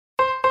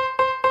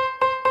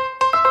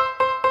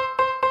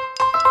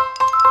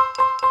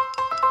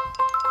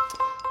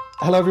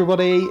Hello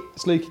everybody,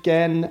 it's Luke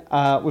again.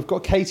 We've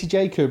got Katie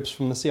Jacobs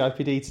from the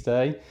CIPD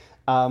today.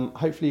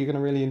 Hopefully you're going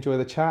to really enjoy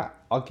the chat.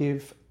 I'll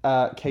give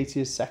Katie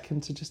a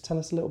second to just tell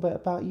us a little bit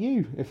about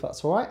you, if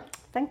that's all right.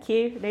 Thank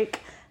you, Luke.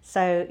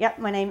 So,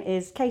 my name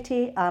is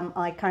Katie.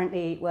 I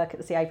currently work at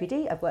the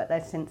CIPD. I've worked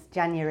there since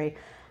January,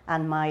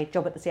 and my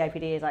job at the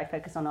CIPD is I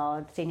focus on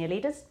our senior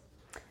leaders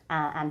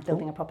and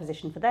building a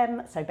proposition for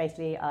them. So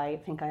basically, I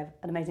think I have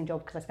an amazing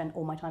job because I spend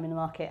all my time in the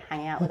market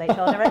hanging out with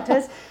HR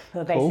directors,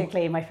 who are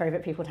basically my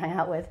favourite people to hang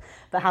out with.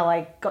 But how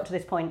I got to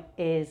this point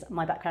is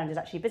my background is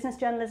actually business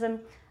journalism,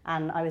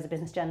 and I was a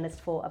business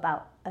journalist for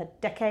about a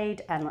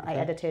decade, and I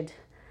edited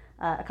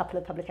a couple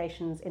of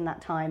publications in that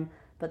time.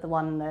 But the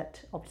one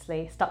that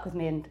obviously stuck with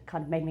me and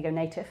kind of made me go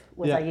native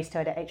was I used to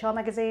edit HR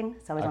Magazine.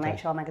 So I was on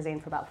HR Magazine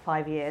for about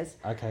 5 years.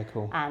 Okay,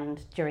 cool. And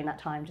during that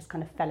time, just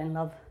kind of fell in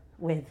love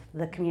with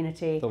the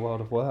community. The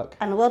world of work.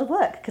 And the world of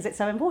work, because it's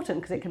so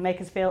important, because it can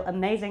make us feel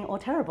amazing or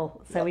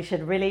terrible. So we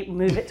should really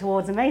move it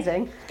towards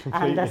amazing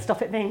and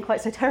stop it being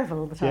quite so terrible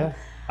all the time. Yeah,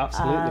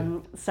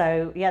 absolutely.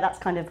 So that's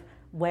kind of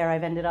where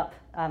I've ended up,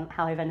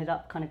 how I've ended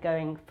up kind of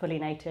going fully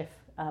native,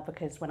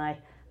 because when I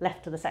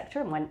left to the sector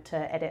and went to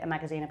edit a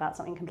magazine about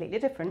something completely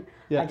different,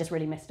 I just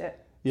really missed it.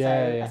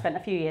 I spent a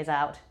few years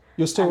out.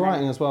 You're still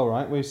writing as well,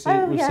 right? We've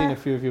seen a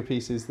few of your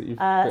pieces that you've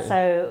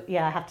written.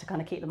 I have to kind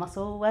of keep the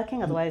muscle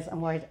working, otherwise I'm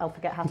worried I'll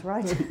forget how to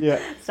write.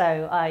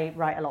 So I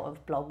write a lot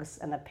of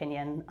blogs and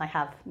opinion. I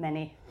have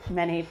many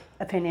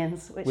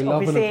opinions, which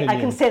obviously I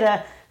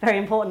consider very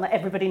important, that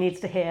everybody needs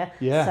to hear.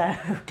 Yeah,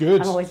 so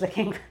good. I'm always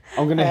looking.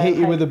 I'm going to hit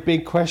you with a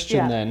big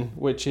question then,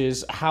 which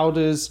is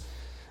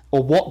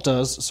what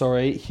does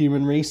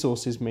human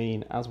resources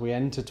mean as we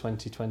enter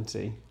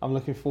 2020? I'm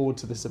looking forward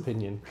to this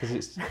opinion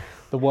because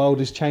the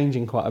world is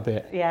changing quite a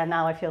bit. Yeah,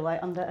 now I feel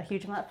like under a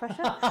huge amount of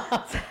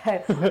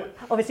pressure. So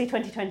obviously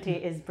 2020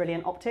 is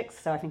brilliant optics,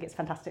 so I think it's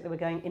fantastic that we're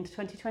going into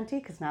 2020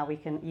 because now we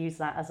can use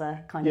that as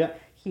a kind of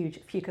huge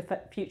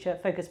future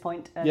focus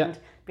point and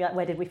be like,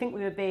 where did we think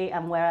we would be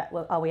and where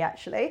are we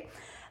actually?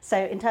 So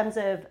in terms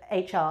of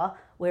HR,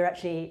 we're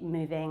actually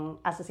moving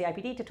as the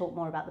CIPD to talk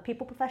more about the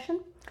people profession.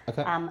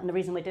 Okay. And the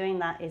reason we're doing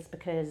that is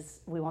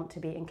because we want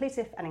to be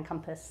inclusive and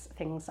encompass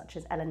things such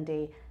as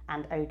L&D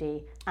and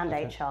OD and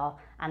HR,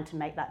 and to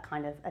make that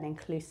kind of an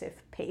inclusive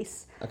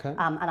piece. Okay.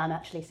 And I'm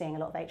actually seeing a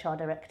lot of HR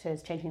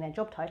directors changing their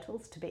job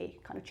titles to be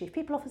kind of chief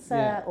people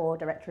officer or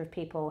director of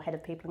people, head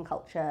of people and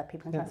culture,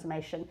 people and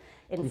transformation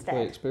instead.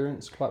 Employee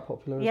experience, quite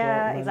popular as well.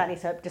 Yeah, exactly.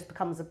 So it just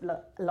becomes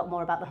a lot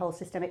more about the whole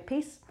systemic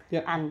piece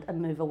and a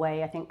move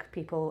away. I think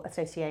people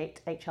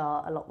associate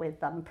HR a lot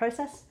with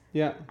process.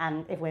 Yeah.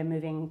 And if we're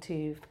moving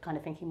to kind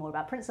of thinking more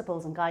about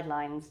principles and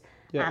guidelines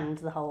and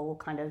the whole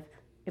kind of,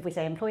 if we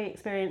say employee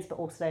experience, but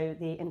also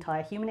the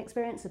entire human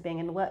experience of being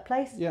in the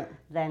workplace,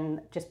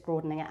 then just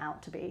broadening it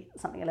out to be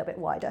something a little bit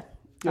wider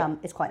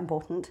is quite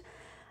important.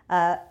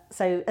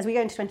 So as we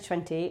go into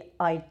 2020,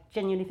 I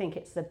genuinely think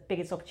it's the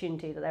biggest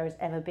opportunity that there has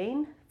ever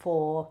been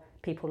for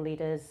people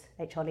leaders,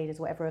 HR leaders,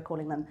 whatever we're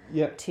calling them,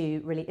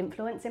 to really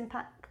influence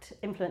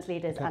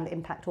leaders and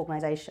impact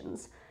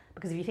organisations.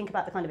 Because if you think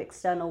about the kind of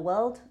external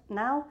world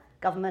now,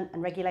 government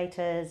and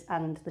regulators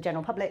and the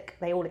general public,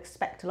 they all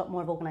expect a lot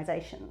more of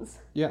organisations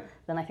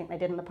than I think they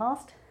did in the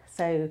past.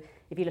 So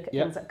if you look at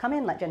things that come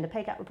in, like gender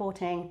pay gap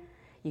reporting,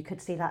 you could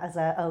see that as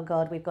oh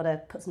God, we've got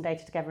to put some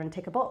data together and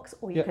tick a box,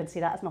 or you could see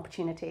that as an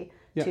opportunity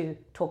to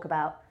talk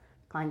about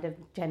kind of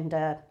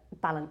gender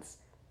balance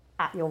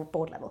at your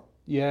board level.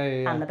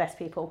 And the best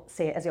people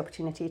see it as the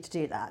opportunity to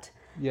do that.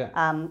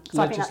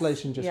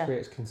 Legislation just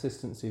creates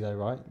consistency though,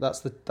 right? That's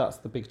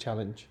the big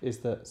challenge, is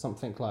that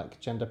something like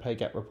gender pay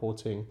gap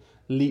reporting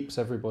leaps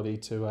everybody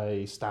to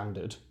a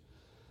standard.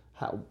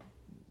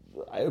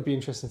 It would be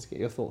interesting to get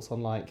your thoughts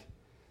on, like,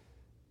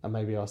 and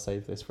maybe I'll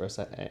save this for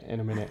in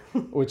a minute,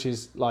 which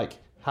is like,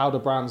 how do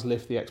brands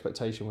lift the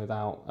expectation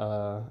without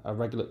a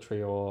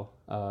regulatory or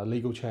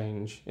legal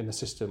change in the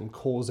system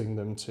causing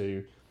them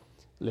to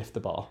lift the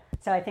bar?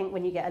 So I think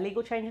when you get a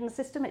legal change in the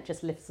system, it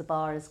just lifts the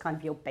bar as kind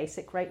of your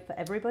basic rate for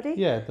everybody.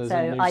 Yeah, there's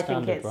a new I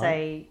standard, think it's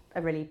right?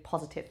 a really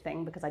positive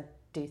thing, because I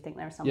do think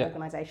there are some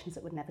organisations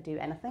that would never do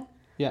anything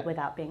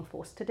without being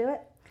forced to do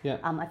it.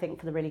 I think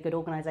for the really good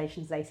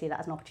organisations, they see that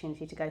as an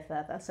opportunity to go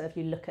further. So if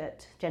you look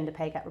at gender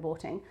pay gap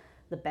reporting,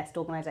 the best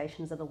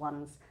organisations are the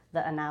ones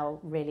that are now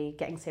really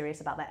getting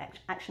serious about their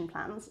action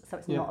plans. So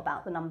it's not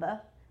about the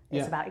number,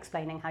 it's about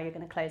explaining how you're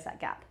going to close that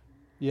gap.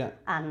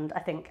 And I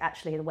think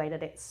actually the way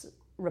that it's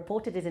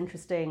reported is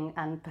interesting,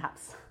 and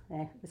perhaps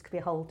this could be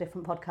a whole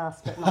different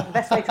podcast, but not the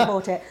best way to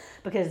report it,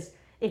 because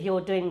if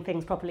you're doing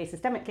things properly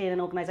systemically in an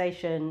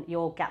organisation,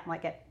 your gap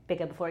might get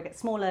bigger before it gets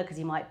smaller, because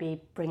you might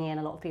be bringing in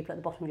a lot of people at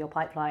the bottom of your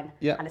pipeline,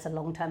 and it's a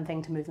long-term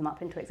thing to move them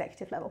up into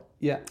executive level.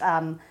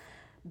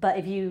 But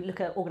if you look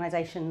at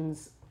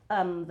organisations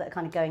that are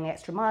kind of going the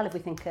extra mile, if we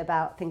think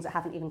about things that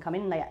haven't even come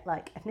in yet,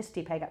 like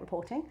ethnicity pay gap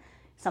reporting,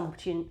 some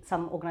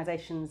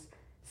organisations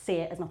see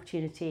it as an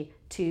opportunity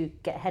to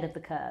get ahead of the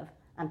curve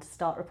and to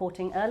start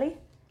reporting early,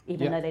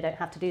 even though they don't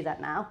have to do that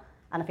now.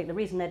 And I think the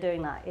reason they're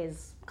doing that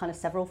is kind of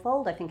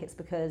several-fold. I think it's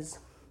because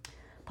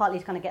partly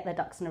to kind of get their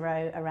ducks in a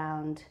row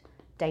around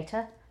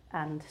data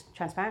and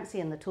transparency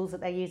and the tools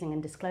that they're using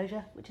and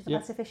disclosure, which is a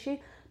massive issue,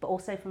 but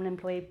also from an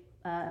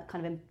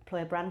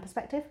employer brand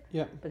perspective,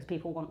 because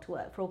people want to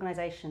work for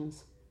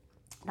organisations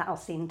that are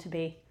seen to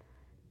be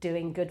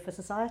doing good for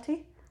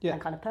society and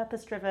kind of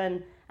purpose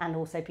driven, and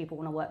also people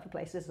want to work for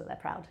places that they're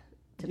proud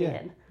to be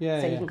in.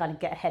 So you can kind of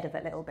get ahead of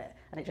it a little bit,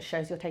 and it just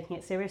shows you're taking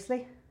it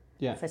seriously.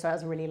 So that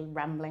was a really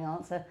rambling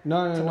answer to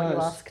what you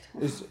asked.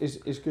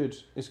 It's good.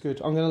 It's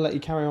good. I'm going to let you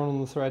carry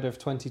on the thread of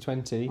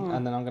 2020,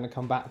 and then I'm going to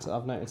come back to.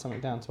 I've noted something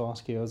down to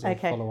ask you as a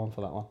follow on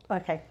for that one.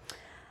 Okay.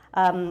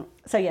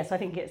 So I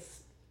think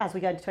it's, as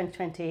we go into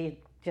 2020,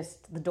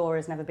 just the door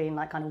has never been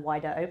like kind of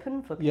wider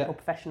open for people,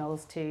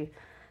 professionals, to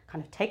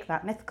kind of take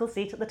that mythical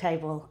seat at the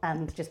table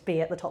and just be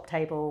at the top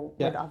table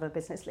with other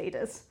business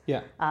leaders.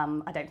 I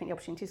don't think the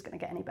opportunity is going to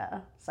get any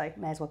better, so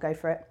may as well go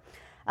for it.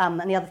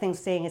 And the other thing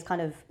seeing is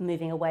kind of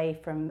moving away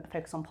from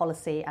focus on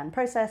policy and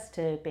process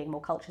to being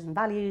more cultures and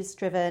values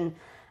driven,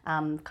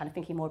 kind of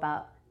thinking more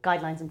about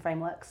guidelines and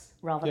frameworks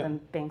rather than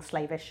being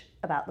slavish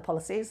about the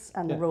policies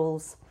and the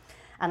rules.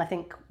 And I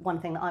think one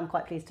thing that I'm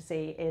quite pleased to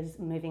see is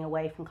moving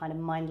away from kind of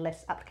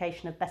mindless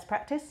application of best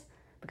practice,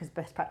 because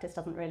best practice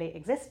doesn't really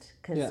exist,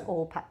 because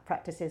all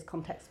practice is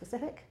context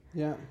specific.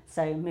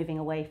 So moving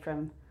away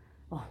from,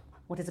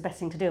 what is the best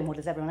thing to do and what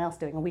is everyone else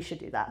doing, and we should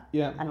do that.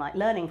 And like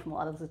learning from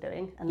what others are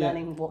doing and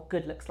learning what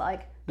good looks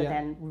like, but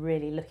then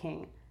really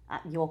looking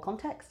at your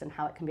context and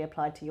how it can be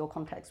applied to your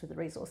context with the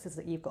resources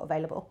that you've got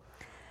available.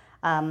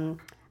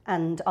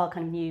 And our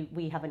kind of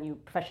we have a new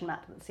profession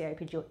map that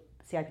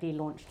CIPD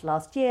launched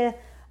last year,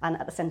 and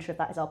at the centre of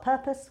that is our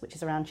purpose, which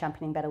is around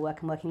championing better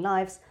work and working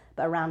lives,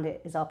 but around it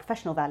is our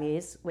professional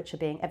values, which are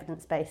being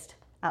evidence-based,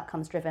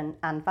 outcomes-driven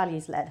and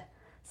values-led.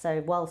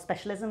 So while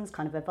specialisms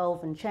kind of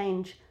evolve and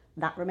change,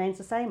 that remains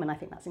the same, and I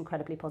think that's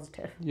incredibly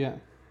positive.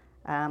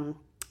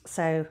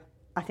 So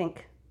I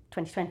think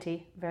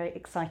 2020, very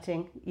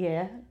exciting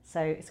year, so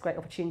it's a great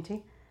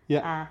opportunity,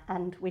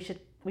 and we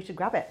should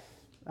grab it.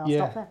 I'll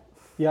stop there.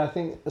 I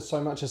think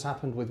so much has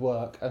happened with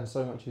work and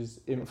so much is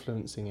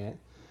influencing it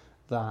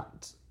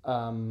that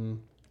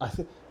I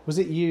think, was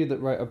it you that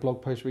wrote a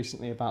blog post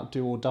recently about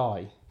do or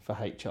die for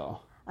HR?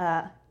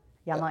 I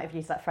might have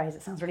used that phrase.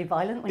 It sounds really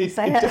violent when you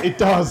say it. It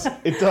does.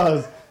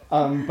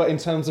 But in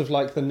terms of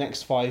like the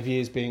next 5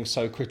 years being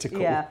so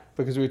critical,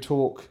 because we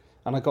talk,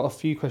 and I got a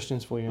few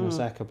questions for you in a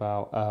sec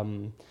about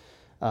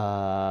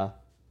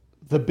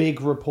the big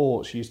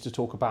reports used to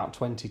talk about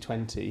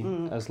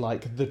 2020 as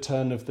like the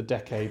turn of the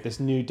decade, this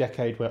new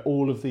decade where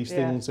all of these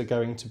things are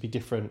going to be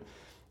different.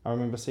 I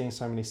remember seeing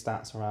so many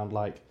stats around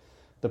like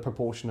the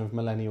proportion of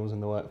millennials in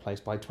the workplace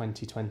by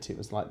 2020. It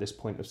was like this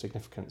point of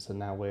significance, and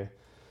now we're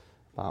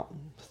about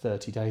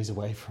 30 days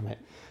away from it.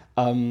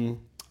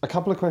 A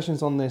couple of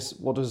questions on this.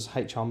 What does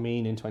HR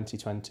mean in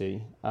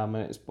 2020? And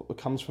it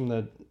comes from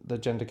the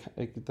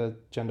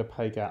gender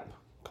pay gap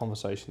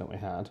conversation that we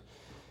had,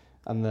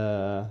 and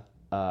the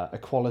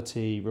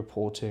equality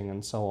reporting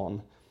and so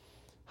on.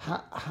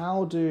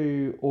 How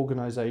do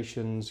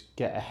organisations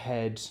get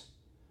ahead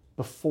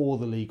before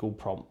the legal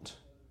prompt?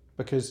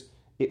 Because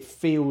it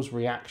feels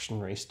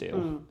reactionary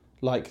still.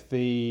 Like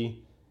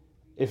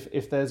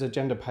if there's a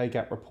gender pay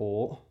gap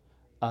report,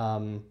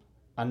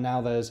 and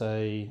now there's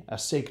a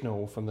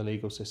signal from the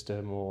legal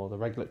system or the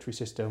regulatory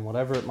system,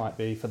 whatever it might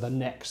be, for the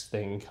next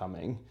thing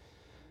coming,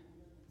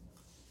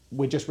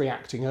 we're just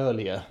reacting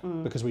earlier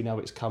because we know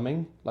it's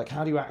coming. Like,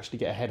 how do you actually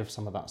get ahead of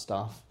some of that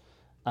stuff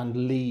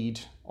and lead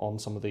on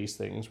some of these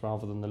things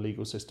rather than the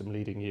legal system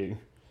leading you?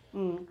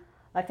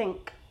 I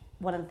think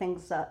one of the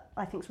things that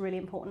I think is really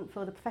important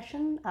for the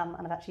profession, and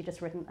I've actually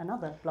just written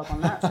another blog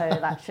on that, so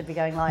that should be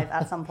going live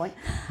at some point,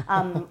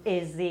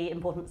 is the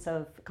importance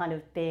of kind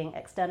of being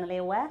externally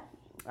aware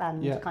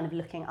and kind of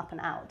looking up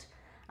and out.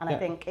 And I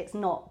think it's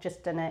not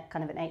just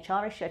kind of an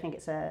HR issue. I think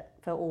it's for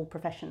all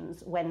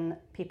professions. When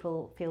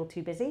people feel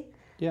too busy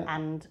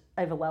and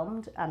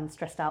overwhelmed and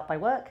stressed out by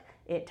work,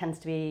 it tends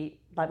to be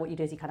like what you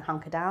do is you kind of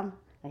hunker down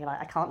and you're like,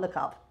 I can't look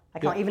up. I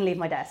can't even leave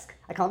my desk.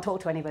 I can't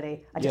talk to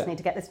anybody. I just need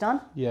to get this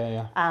done.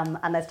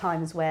 And there's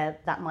times where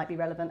that might be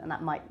relevant and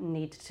that might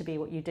need to be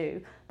what you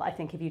do. But I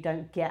think if you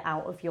don't get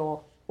out of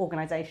your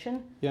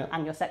organisation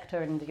and your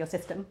sector and your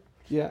system,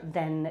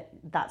 then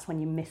that's when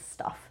you miss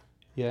stuff.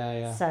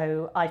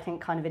 So I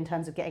think kind of in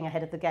terms of getting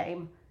ahead of the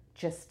game,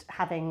 just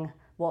having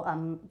what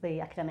the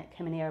academic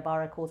Himenea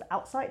Ibarra calls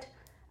outside,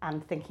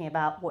 and thinking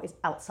about what is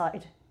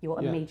outside your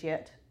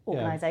immediate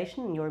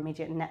organisation and your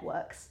immediate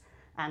networks,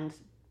 and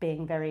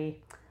being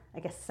very, I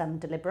guess,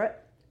 deliberate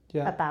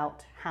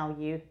about how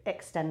you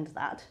extend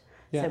that.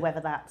 So whether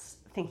that's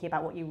thinking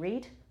about what you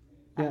read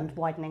and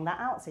widening that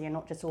out, so you're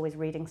not just always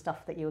reading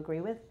stuff that you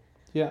agree with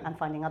and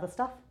finding other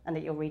stuff, and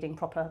that you're reading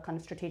proper kind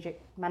of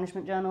strategic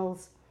management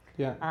journals,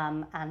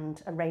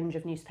 and a range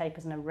of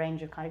newspapers and a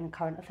range of kind of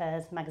current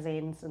affairs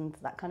magazines and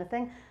that kind of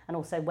thing, and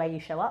also where you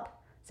show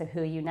up. So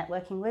who are you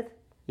networking with?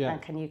 And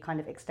can you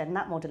kind of extend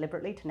that more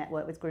deliberately to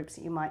network with groups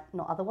that you might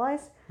not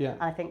otherwise? And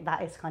I think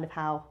that is kind of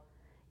how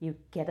you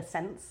get a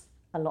sense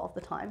a lot of the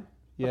time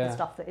of the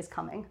stuff that is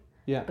coming.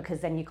 Yeah. Because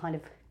then you kind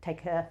of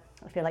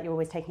I feel like you're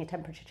always taking a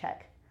temperature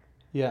check.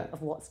 Yeah.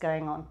 Of what's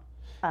going on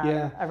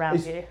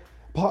around you.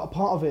 Part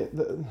of it,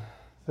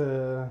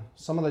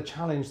 some of the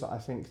challenge that I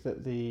think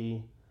that the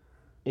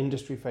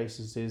industry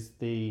faces is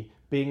the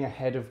being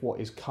ahead of what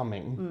is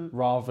coming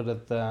rather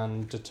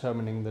than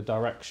determining the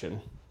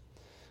direction.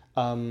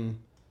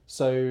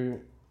 So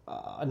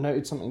I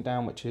noted something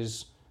down, which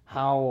is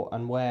how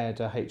and where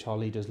do HR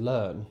leaders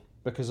learn?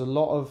 Because a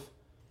lot of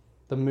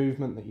the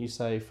movement that you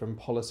say from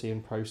policy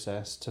and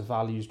process to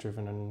values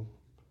driven and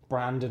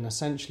brand and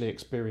essentially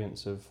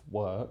experience of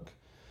work,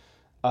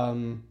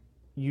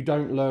 you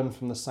don't learn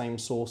from the same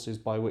sources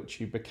by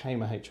which you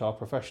became a HR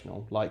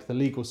professional, like the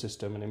legal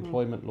system and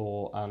employment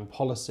law and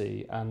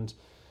policy and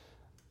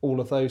all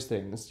of those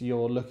things.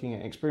 You're looking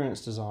at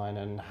experience design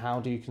and how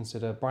do you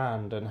consider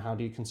brand and how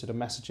do you consider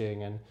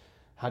messaging and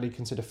how do you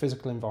consider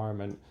physical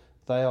environment.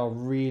 They are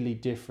really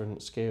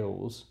different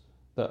skills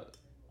that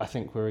I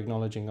think we're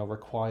acknowledging are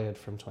required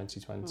from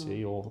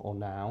 2020 or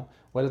now.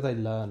 Where do they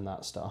learn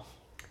that stuff?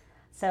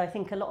 So I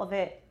think a lot of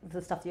it,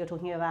 the stuff that you're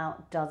talking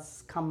about,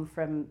 does come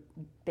from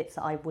bits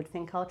that I would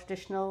think are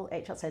traditional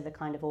HR, so the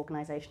kind of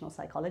organisational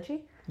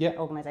psychology,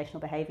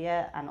 organisational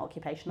behaviour and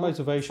occupational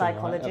motivation,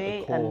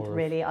 psychology, and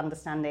really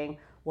understanding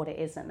what it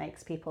is that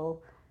makes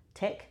people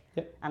tick.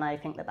 Yep. And I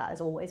think that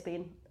has always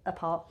been a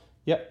part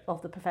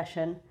of the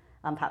profession.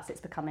 Perhaps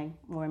it's becoming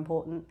more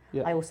important.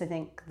 Yep. I also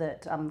think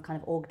that kind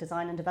of org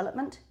design and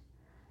development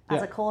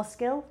as a core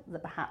skill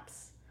that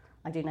perhaps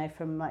I do know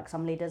from like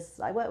some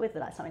leaders I work with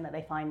that's something that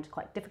they find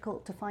quite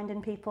difficult to find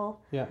in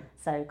people. Yeah.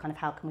 So kind of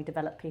how can we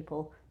develop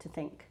people to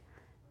think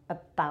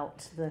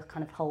about the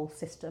kind of whole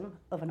system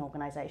of an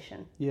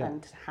organisation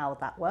and how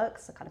that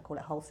works. I kind of call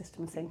it whole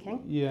system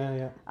thinking.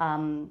 Yeah.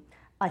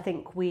 I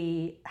think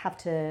we have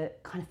to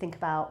kind of think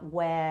about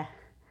what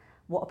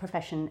a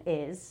profession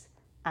is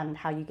and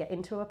how you get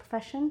into a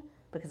profession,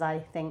 because I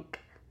think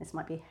this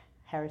might be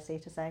heresy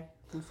to say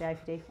from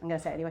CIPD, I'm going to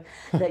say it anyway,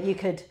 that you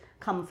could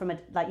come from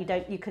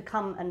you could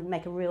come and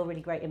make a really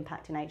great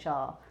impact in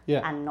HR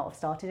and not have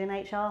started in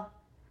HR.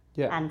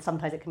 Yeah. And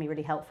sometimes it can be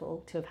really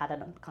helpful to have had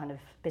a kind of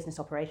business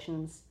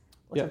operations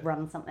or to have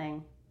run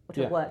something or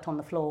to have worked on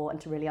the floor and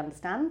to really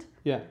understand.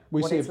 Yeah,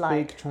 we see a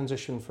big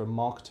transition from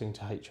marketing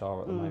to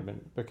HR at the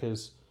moment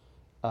because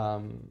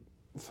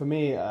for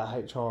me,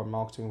 a HR and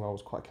marketing role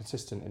is quite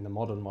consistent in the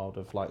modern world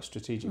of like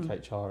strategic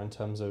HR in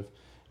terms of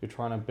you're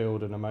trying to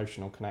build an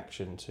emotional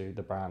connection to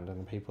the brand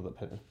and the people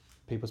that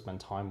people spend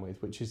time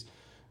with, which is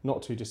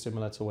not too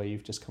dissimilar to where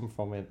you've just come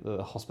from in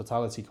the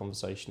hospitality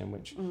conversation, in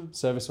which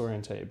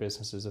service-orientated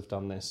businesses have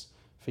done this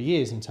for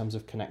years in terms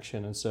of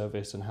connection and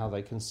service and how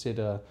they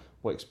consider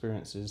what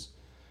experiences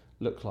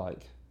look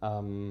like.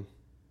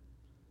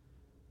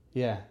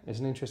 It's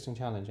an interesting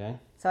challenge, eh?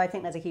 So I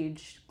think there's a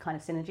huge kind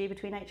of synergy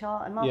between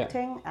HR and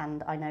marketing,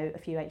 and I know a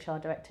few HR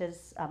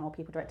directors or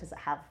people directors that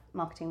have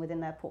marketing within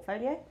their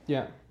portfolio.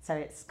 Yeah. So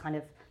it's kind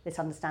of this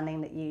understanding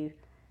that you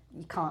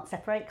can't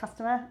separate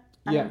customer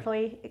and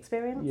employee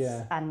experience,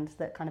 and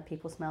that kind of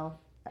people smell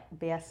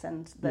BS,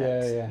 and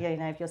that you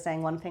know if you're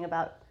saying one thing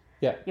about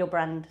your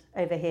brand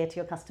over here to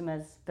your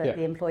customers, but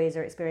the employees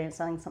are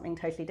experiencing something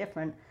totally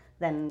different,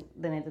 then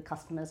the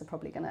customers are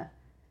probably going to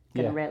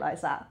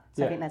realise that.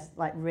 So I think there's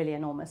like really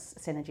enormous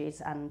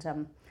synergies,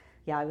 and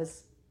I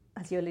was,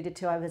 as you alluded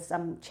to, I was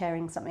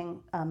chairing something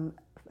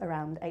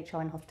around HR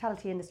and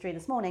hospitality industry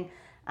this morning,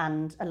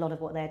 and a lot of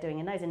what they're doing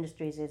in those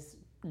industries is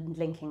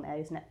linking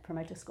those net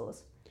promoter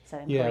scores. So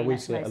we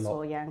see it a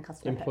lot. And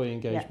customer employee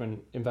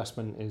engagement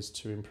investment is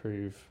to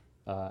improve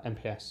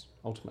NPS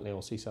ultimately,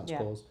 or CSAT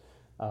scores.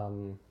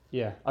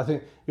 I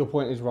think your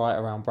point is right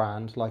around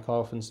brand. Like I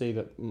often see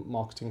that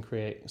marketing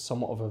create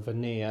somewhat of a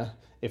veneer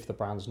if the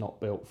brand's not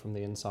built from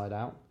the inside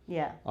out.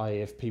 Yeah.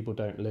 I.e., if people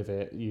don't live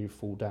it, you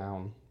fall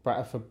down.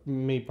 For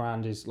me,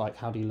 brand is like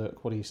how do you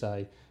look, what do you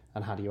say,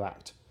 and how do you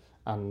act.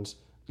 And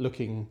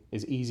looking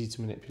is easy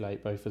to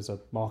manipulate both as a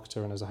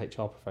marketer and as a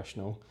HR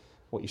professional.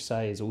 What you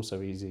say is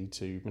also easy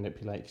to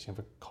manipulate because you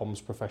have a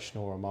comms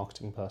professional or a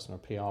marketing person or a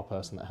PR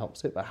person that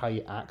helps it, but how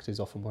you act is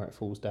often where it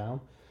falls down,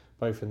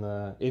 both in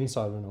the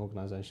inside of an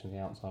organisation and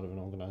the outside of an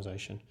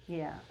organisation.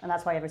 Yeah, and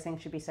that's why everything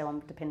should be so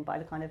underpinned by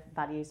the kind of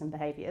values and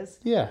behaviours.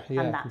 Yeah,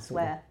 and that's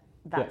completely.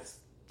 That's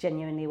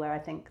genuinely where I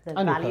think the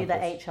value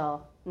that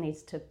HR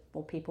needs to,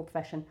 or people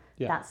profession,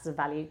 that's the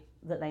value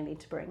that they need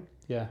to bring.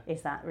 Yeah.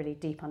 Is that really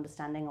deep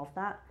understanding of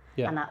that.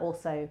 Yeah. And that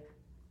also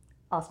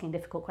asking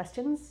difficult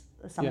questions.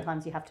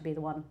 Sometimes you have to be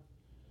the one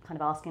kind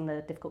of asking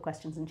the difficult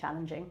questions and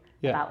challenging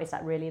about, is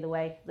that really the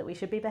way that we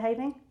should be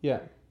behaving? Yeah.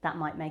 That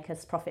might make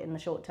us profit in the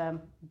short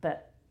term,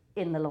 but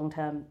in the long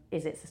term,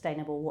 is it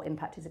sustainable? What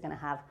impact is it going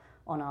to have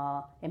on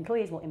our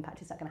employees? What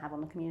impact is that going to have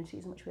on the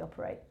communities in which we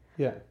operate?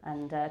 Yeah.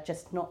 And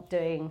just not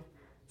doing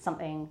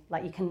something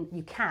like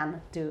you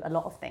can do a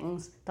lot of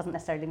things doesn't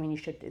necessarily mean you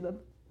should do them.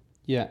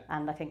 Yeah.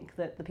 And I think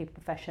that the people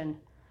profession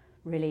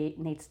really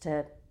needs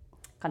to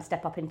kind of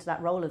step up into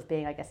that role of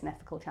being, I guess, an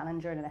ethical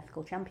challenger and an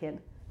ethical champion,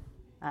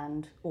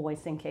 and always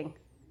thinking,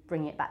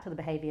 bringing it back to the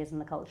behaviours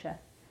and the culture.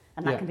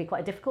 And that can be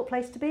quite a difficult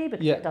place to be,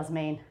 because it does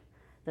mean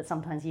that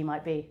sometimes you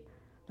might be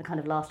the kind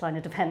of last line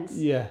of defence.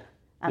 Yeah.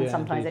 And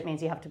sometimes it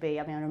means you have to be.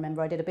 I mean, I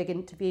remember I did a big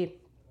interview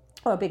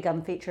or a big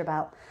feature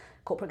about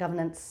corporate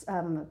governance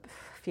a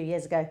few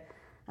years ago.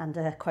 And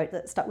a quote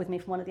that stuck with me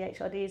from one of the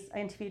HRDs I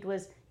interviewed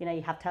was, you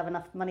have to have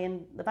enough money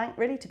in the bank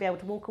really to be able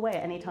to walk away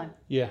at any time.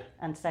 Yeah.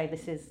 And say,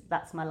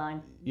 that's my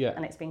line. Yeah.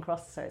 And it's been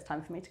crossed, so it's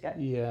time for me to go.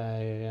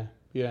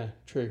 Yeah.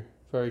 True.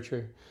 Very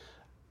true.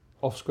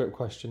 Off script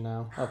question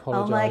now. I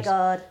apologise. Oh my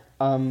God.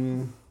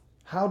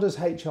 How does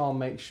HR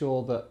make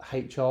sure that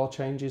HR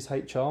changes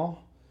HR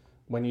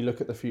when you look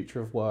at the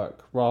future of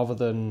work rather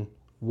than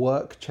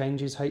work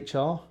changes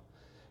HR?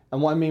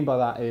 And what I mean by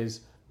that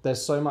is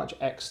there's so much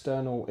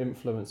external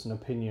influence and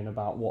opinion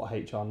about what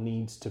HR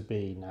needs to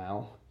be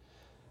now,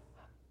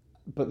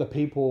 but the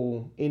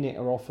people in it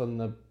are often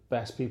the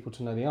best people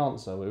to know the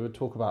answer. We would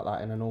talk about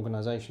that in an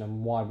organisation,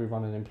 and why we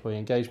run an employee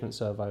engagement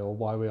survey or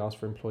why we ask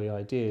for employee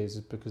ideas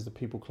is because the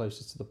people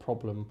closest to the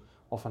problem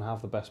often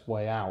have the best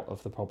way out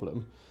of the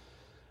problem.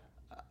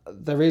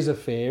 There is a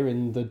fear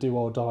in the do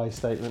or die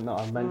statement that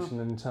I mentioned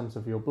in terms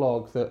of your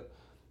blog that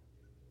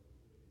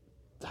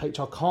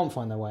HR can't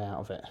find their way out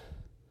of it.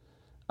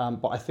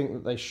 But I think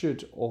that they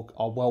should or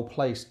are well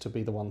placed to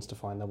be the ones to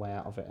find their way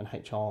out of it, and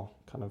HR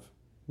kind of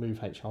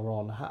move HR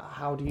on.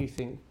 How do you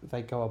think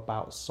they go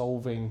about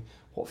solving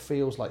what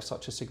feels like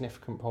such a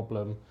significant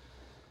problem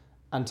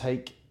and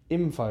take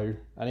info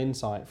and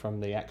insight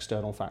from the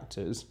external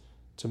factors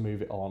to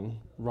move it on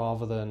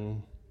rather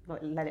than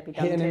let it be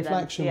done hit an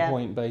inflection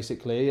point,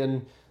 basically?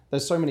 And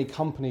there's so many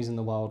companies in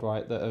the world,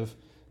 right, that have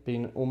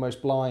been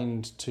almost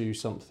blind to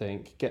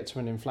something, get to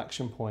an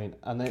inflection point,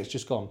 and then it's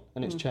just gone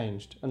and it's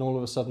changed. And all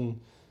of a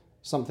sudden,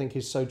 something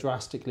is so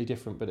drastically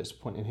different, but it's a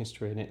point in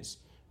history and it's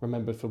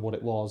remembered for what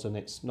it was and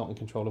it's not in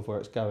control of where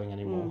it's going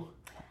anymore.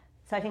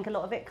 So I think a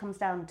lot of it comes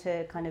down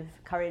to kind of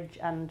courage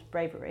and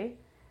bravery,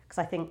 because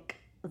I think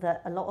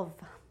that a lot of,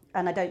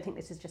 and I don't think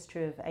this is just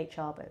true of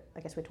HR, but I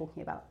guess we're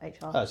talking about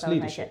HR. It's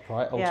leadership,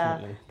 right,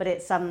 ultimately. Yeah, but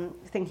it's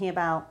thinking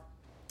about,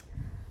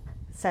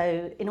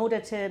 so in order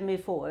to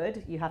move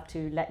forward, you have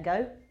to let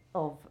go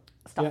of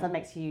stuff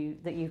that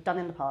you've done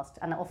in the past.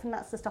 And often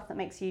that's the stuff that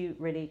makes you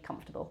really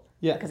comfortable.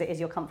 Yeah. Because it is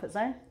your comfort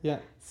zone. Yeah.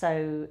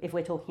 So if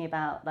we're talking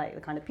about like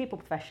the kind of people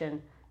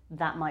profession,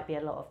 that might be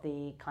a lot of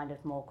the kind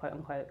of more quote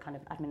unquote kind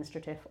of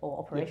administrative or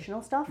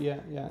operational stuff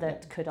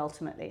that could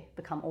ultimately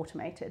become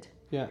automated.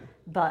 Yeah.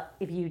 But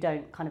if you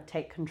don't kind of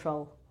take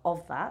control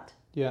of that,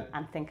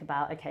 and think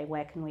about, okay,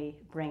 where can we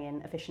bring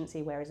in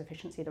efficiency? Where is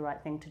efficiency the right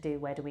thing to do?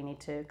 Where do we need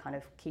to kind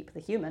of keep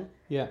the human?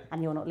 Yeah.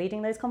 And you're not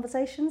leading those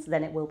conversations,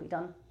 then it will be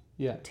done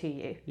to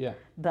you. Yeah.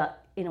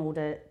 But in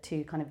order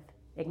to kind of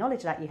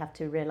acknowledge that, you have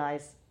to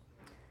realise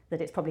that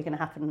it's probably going to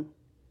happen.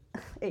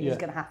 It is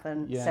going to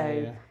happen.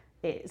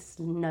 It's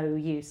no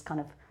use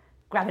kind of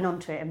grabbing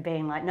onto it and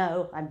being like,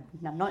 no, I'm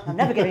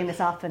never giving this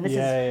up, and this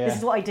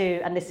is what I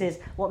do, and this is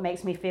what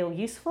makes me feel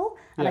useful.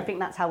 And I think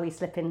that's how we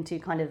slip into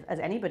kind of, as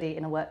anybody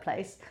in a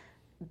workplace,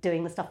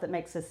 doing the stuff that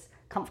makes us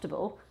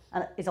comfortable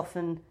and is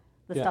often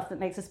the stuff that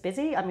makes us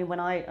busy. I mean, when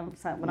I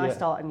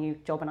start a new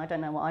job and I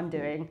don't know what I'm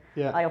doing,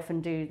 I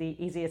often do the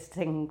easiest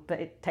thing,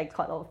 but it takes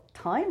quite a lot of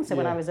time. So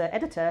when I was an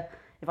editor,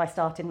 if I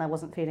started and I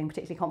wasn't feeling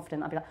particularly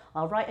confident, I'd be like,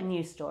 I'll write a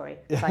news story.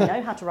 So I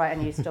know how to write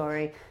a news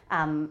story.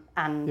 And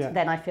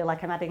then I feel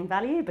like I'm adding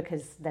value,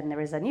 because then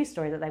there is a news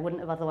story that they wouldn't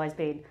have otherwise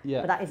been.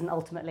 But that isn't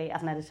ultimately,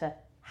 as an editor,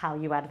 how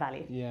you add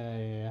value.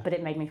 But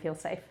it made me feel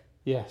safe.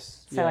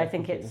 Yes. So I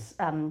think it's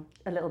a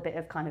little bit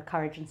of kind of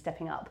courage and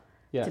stepping up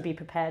to be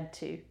prepared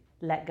to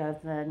let go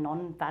of the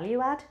non-value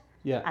add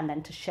and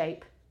then to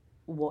shape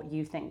what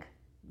you think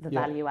the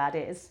value add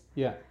is.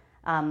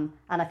 And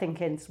I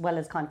think as well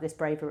as kind of this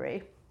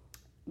bravery,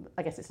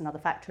 I guess it's another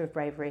factor of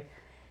bravery.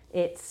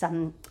 It's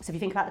so if you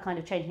think about the kind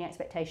of changing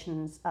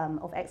expectations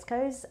of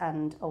ExCos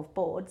and of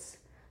boards,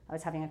 I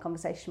was having a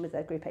conversation with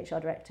a group HR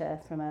director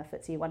from a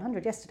FTSE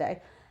 100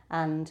 yesterday,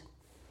 and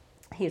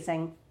he was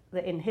saying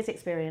that in his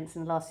experience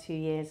in the last few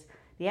years,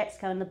 the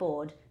ExCo and the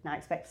board now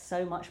expect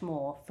so much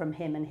more from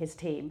him and his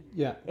team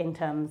in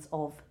terms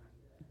of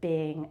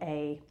being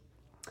a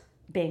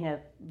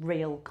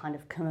real kind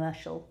of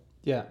commercial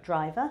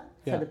driver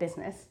for the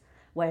business,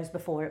 whereas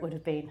before it would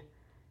have been,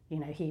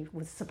 he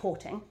was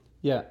supporting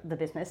the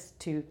business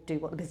to do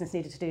what the business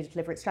needed to do to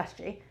deliver its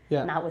strategy.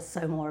 Now it was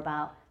so more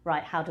about,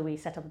 right, how do we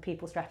set up a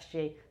people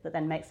strategy that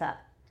then makes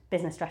that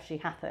business strategy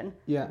happen?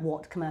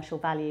 What commercial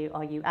value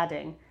are you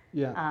adding?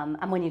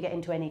 And when you get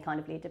into any kind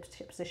of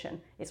leadership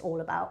position, it's all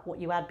about what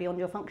you add beyond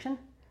your function.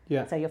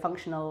 So your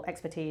functional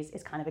expertise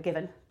is kind of a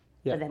given,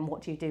 but then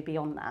what do you do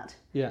beyond that?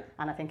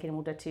 And I think in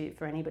order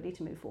for anybody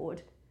to move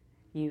forward,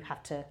 you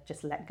have to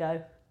just let go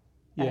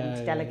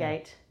and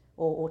delegate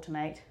or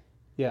automate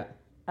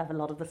of a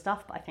lot of the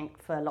stuff. But I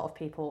think for a lot of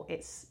people,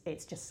 it's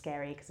just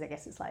scary, because I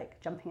guess it's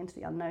like jumping into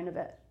the unknown of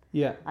it.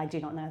 I do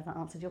not know if that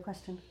answered your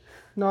question.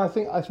 No, I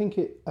think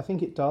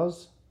it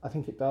does. I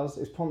think it does.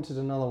 It's prompted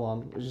another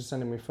one, which is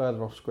sending me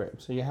further off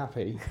script. So you're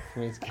happy for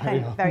me to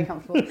carry on? Very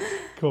comfortable.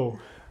 Cool.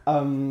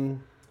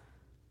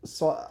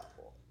 So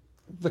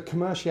the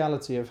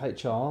commerciality of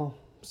HR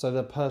So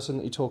the person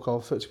that you talk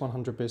of, FTSE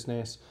 100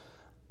 business,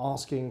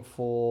 asking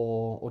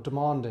for or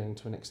demanding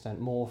to an extent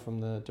more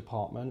from the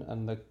department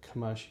and the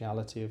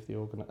commerciality of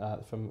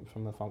the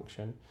from the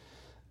function.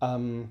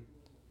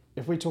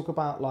 If we talk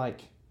about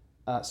like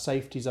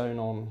safety zone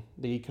on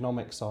the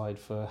economic side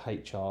for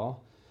HR,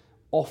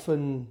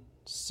 often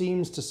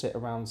seems to sit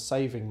around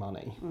saving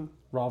money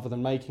rather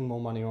than making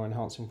more money or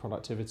enhancing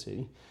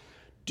productivity.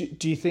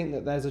 Do you think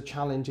that there's a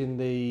challenge in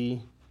the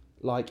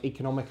like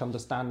economic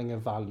understanding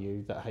of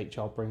value that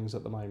HR brings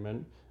at the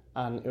moment?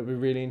 And it would be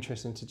really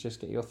interesting to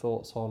just get your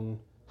thoughts on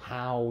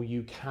how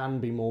you can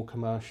be more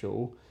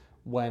commercial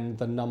when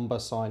the number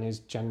sign is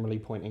generally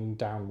pointing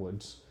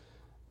downwards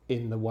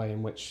in the way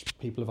in which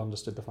people have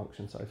understood the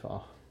function so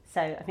far. So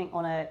I think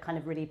on a kind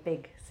of really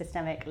big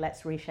systemic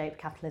let's reshape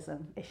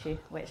capitalism issue,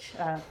 which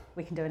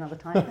we can do another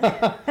time,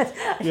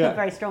 I feel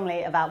very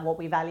strongly about what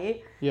we value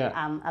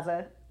as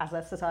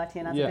a society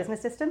and as a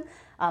business system.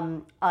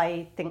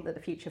 I think that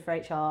the future for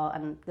HR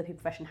and the people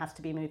profession has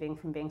to be moving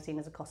from being seen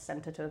as a cost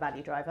centre to a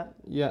value driver.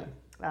 Yeah.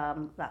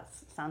 That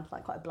sounds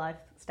like quite a blithe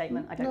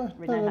statement. I don't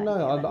really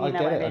know how to I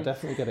get it. I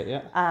definitely get it,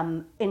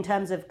 yeah. In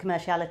terms of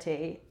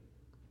commerciality,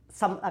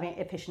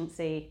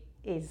 efficiency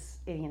is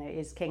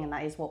king, and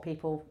that is what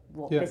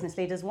business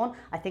leaders want.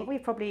 I think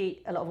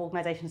a lot of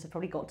organisations have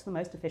probably got to the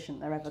most efficient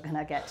they're ever going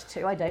to get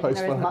to. I don't think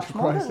there is much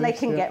more that they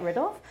can get rid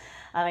of.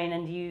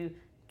 And you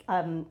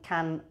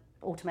can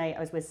automate. I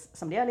was with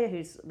somebody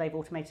earlier they've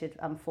automated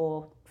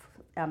 4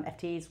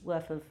 FTEs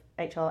worth of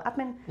HR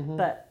admin,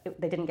 but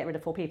they didn't get rid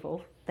of 4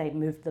 people. They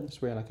moved them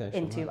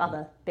into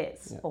other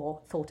bits or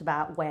thought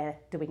about where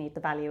do we need the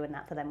value, and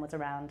that for them was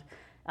around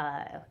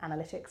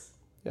analytics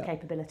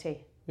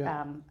capability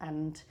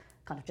and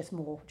kind of just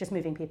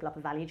moving people up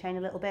a value chain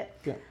a little bit.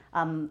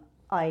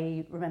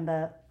 I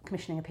remember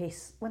commissioning a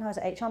piece when I was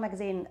at HR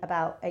Magazine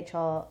about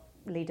HR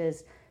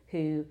leaders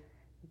who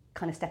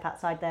kind of step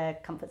outside their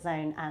comfort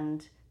zone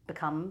and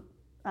become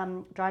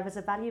drivers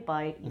of value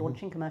by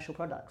launching commercial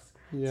products.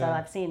 So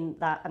I've seen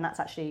that, and that's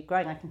actually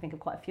growing. I can think of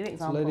quite a few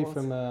examples. It's a lady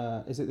from,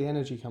 is it the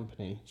energy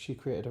company? She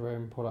created her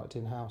own product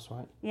in-house,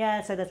 right?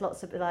 Yeah, so there's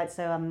lots of,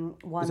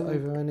 one... Is it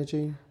Over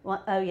Energy?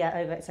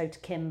 Over, so to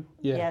Kim.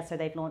 Yeah, so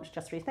they've launched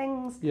Just 3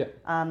 Things. Yeah.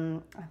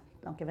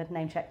 I'll give a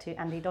name check to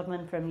Andy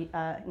Dodman from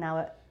now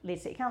at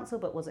Leeds City Council,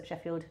 but was at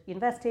Sheffield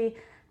University,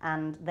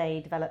 and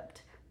they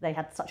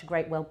had such a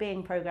great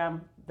wellbeing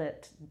programme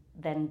that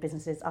then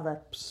businesses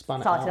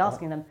started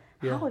asking them,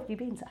 how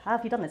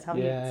have you done this?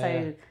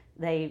 So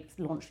they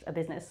launched a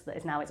business that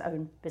is now its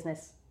own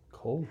business.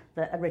 Cool.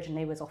 That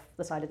originally was off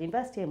the side of the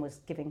university and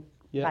was giving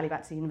value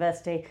back to the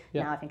university.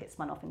 Now I think it's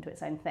spun off into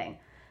its own thing.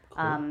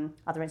 Cool.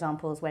 Other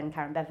examples, when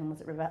Karen Bevan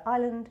was at River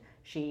Island,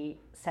 she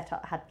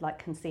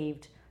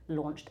conceived,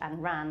 launched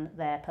and ran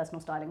their personal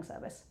styling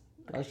service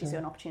because she saw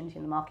an opportunity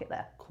in the market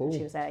there. Cool.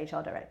 She was their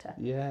HR director.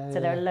 So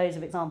there are loads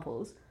of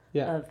examples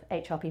of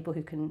HR people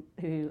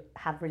who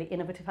have really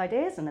innovative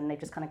ideas, and then they've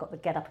just kind of got the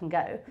get up and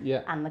go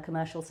and the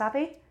commercial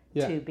savvy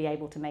to be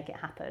able to make it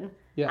happen,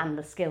 and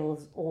the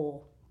skills,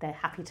 or they're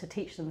happy to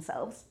teach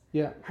themselves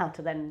how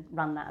to then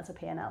run that as a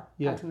P&L,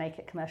 how to make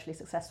it commercially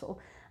successful.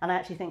 And I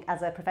actually think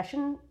as a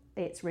profession,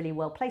 it's really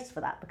well placed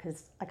for that,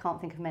 because I can't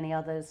think of many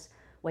others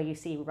where you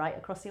see right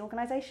across the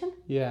organisation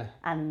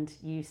and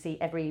you see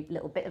every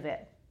little bit of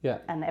it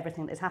and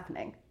everything that is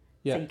happening.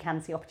 So you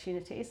can see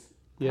opportunities,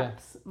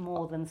 perhaps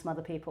more than some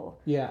other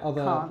people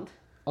can't.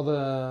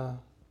 Other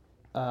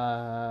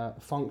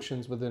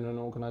functions within an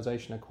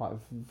organisation are quite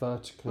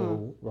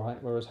vertical,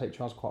 right? Whereas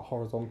HR is quite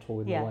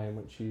horizontal in the way in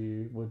which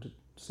you would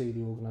see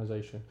the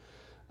organisation.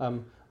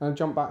 And I'll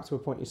jump back to a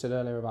point you said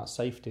earlier about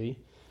safety,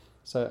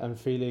 and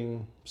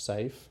feeling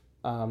safe,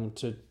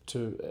 to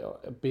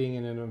being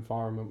in an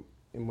environment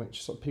in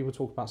which people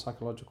talk about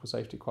psychological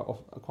safety quite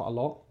a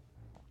lot.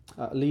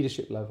 At a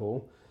leadership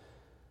level,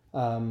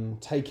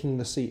 taking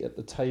the seat at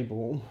the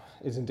table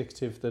is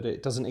indicative that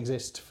it doesn't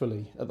exist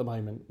fully at the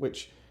moment,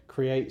 which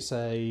creates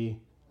maybe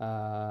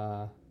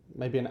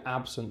an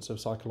absence of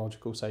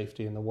psychological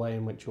safety in the way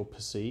in which you're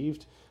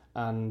perceived,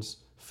 and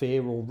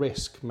fear or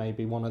risk may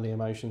be one of the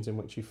emotions in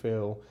which you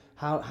feel.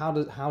 How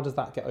does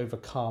that get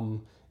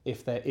overcome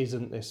if there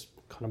isn't this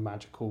kind of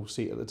magical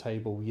seat at the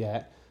table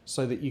yet,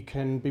 so that you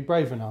can be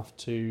brave enough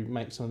to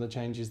make some of the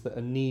changes that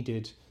are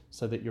needed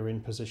so that you're in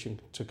position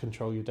to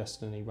control your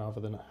destiny rather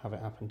than have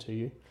it happen to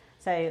you?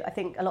 So I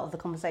think a lot of the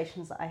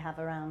conversations that I have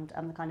around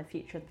the kind of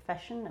future of the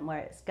profession and where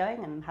it's going,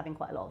 and I'm having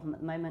quite a lot of them at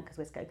the moment because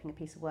we're scoping a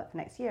piece of work for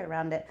next year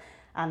around it,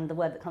 and the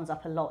word that comes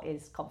up a lot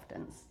is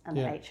confidence. And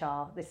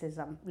HR, this is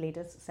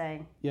leaders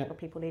saying, or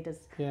people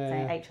leaders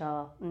saying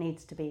HR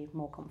needs to be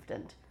more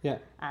confident.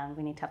 And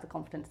we need to have the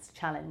confidence to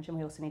challenge, and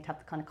we also need to have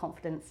the kind of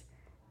confidence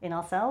in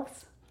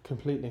ourselves.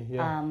 Completely,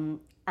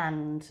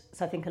 and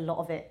so I think a lot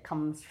of it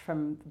comes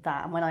from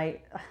that. And when I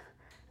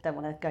don't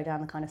want to go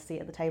down the kind of seat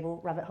at the table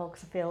rabbit hole,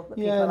 because I feel that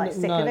people are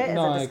sick of it as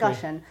a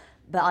discussion.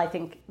 But I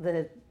think that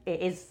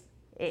it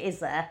is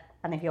there,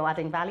 and if you're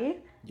adding value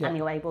and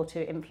you're able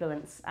to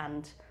influence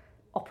and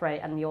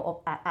operate, and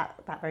you're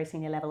at that very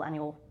senior level, and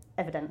you're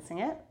evidencing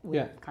it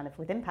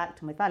with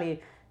impact and with value,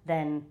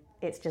 then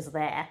it's just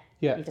there.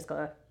 Yeah. You just got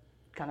to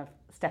kind of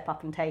step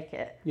up and take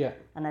it. Yeah.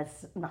 And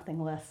there's nothing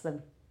worse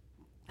than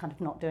kind of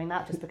not doing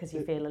that just because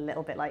you feel a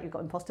little bit like you've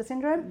got imposter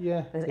syndrome.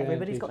 Yeah.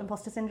 Everybody's got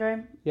imposter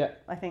syndrome. Yeah.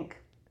 I think.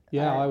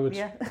 Yeah, I would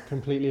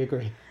completely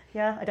agree.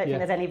 Yeah, I don't think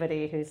there's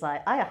anybody who's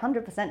like, I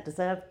 100%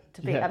 deserve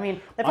to be. Yeah. I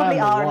mean, there probably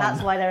are, and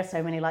that's why there are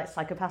so many like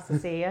psychopaths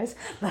as CEOs.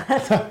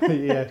 But,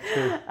 yeah,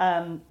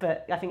 true.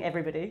 But I think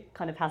everybody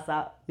kind of has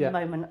that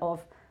moment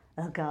of,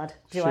 oh God,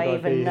 do Should I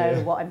even know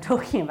here? what I'm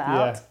talking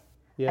about?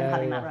 Yeah, I'm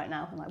having that right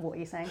now. I'm like, what are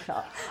you saying?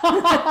 Shut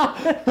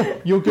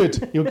up. You're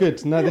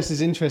good. No, this is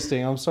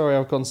interesting. I'm sorry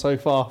I've gone so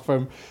far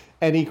from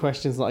any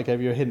questions that I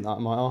gave you a hint that I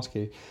might ask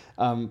you.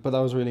 But that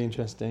was really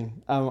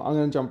interesting. I'm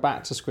going to jump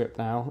back to script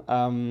now,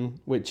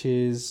 which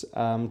is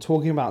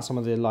talking about some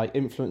of the like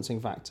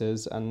influencing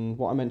factors and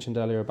what I mentioned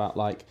earlier about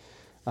like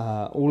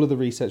all of the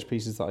research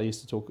pieces that I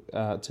used to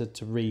talk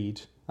to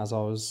read as I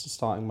was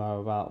starting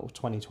Mo about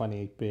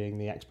 2020 being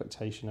the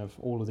expectation of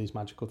all of these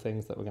magical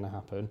things that were going to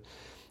happen.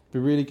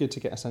 It'd be really good to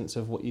get a sense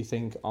of what you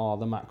think are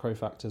the macro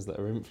factors that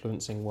are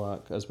influencing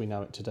work as we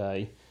know it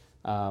today,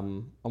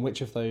 and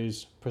which of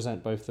those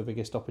present both the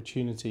biggest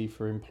opportunity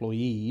for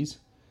employees,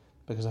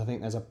 because I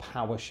think there's a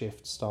power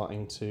shift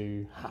starting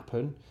to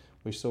happen.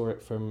 We saw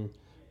it from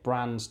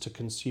brands to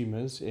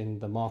consumers in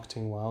the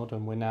marketing world,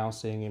 and we're now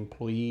seeing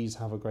employees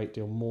have a great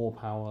deal more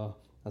power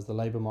as the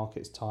labour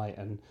market's tight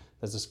and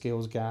there's a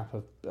skills gap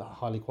of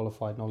highly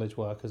qualified knowledge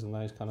workers and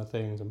those kind of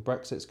things. And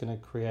Brexit's going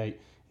to create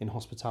in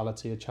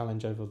hospitality a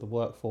challenge over the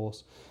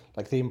workforce.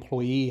 Like the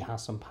employee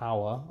has some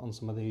power on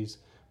some of these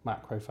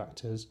macro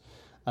factors.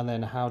 And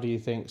then how do you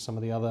think some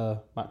of the other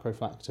macro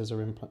factors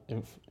are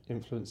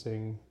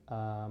influencing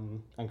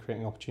and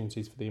creating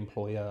opportunities for the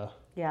employer?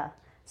 Yeah.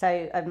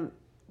 So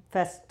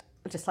first,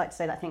 I'd just like to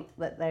say that I think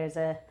that there's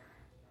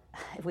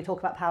if we talk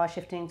about power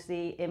shifting to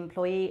the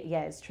employee,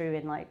 yeah, it's true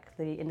in like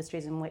the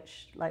industries in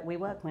which like we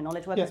work, we're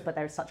knowledge workers, but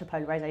there is such a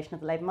polarisation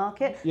of the labour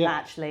market that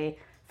actually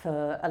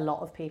for a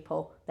lot of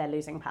people, they're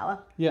losing power.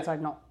 Yeah. So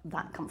I'm not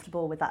that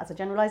comfortable with that as a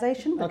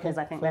generalisation because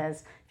I think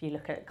if you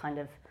look at kind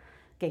of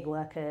gig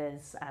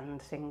workers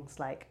and things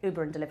like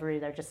Uber and delivery,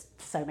 there are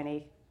just so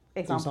many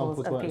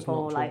examples of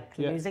people like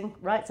losing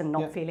rights and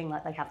not feeling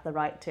like they have the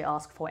right to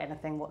ask for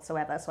anything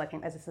whatsoever. So I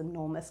think there's this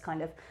enormous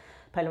kind of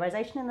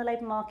polarisation in the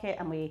labour market,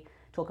 and we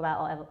talk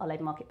about our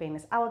labour market being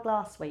this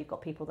hourglass where you've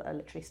got people that are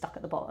literally stuck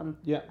at the bottom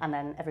and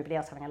then everybody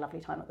else having a lovely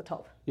time at the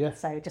top. Yeah.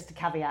 So just to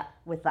caveat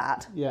with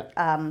that. Yeah.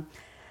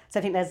 So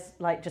I think there's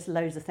like just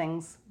loads of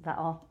things that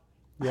are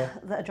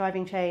that are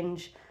driving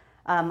change.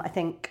 I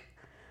think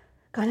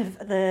kind of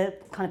the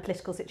kind of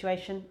political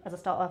situation as a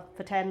starter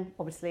for 10.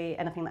 Obviously,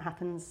 anything that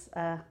happens,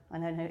 I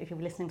don't know if you're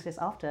listening to this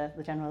after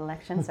the general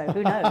election, so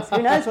who knows?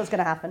 Who knows what's going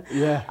to happen?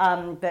 Yeah.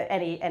 But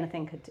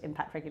anything could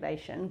impact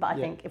regulation. But I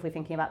think if we're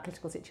thinking about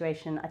political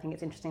situation, I think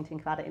it's interesting to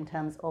think about it in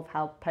terms of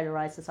how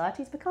polarised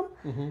society's become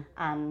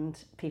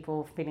and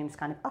people feeling this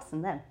kind of us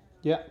and them.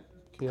 Yeah.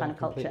 Kind of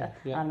culture.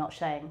 Yeah. I'm not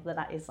saying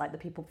that is like the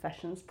people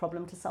profession's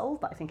problem to solve,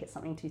 but I think it's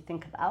something to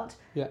think about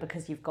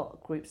because you've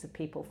got groups of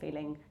people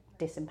feeling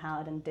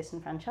disempowered and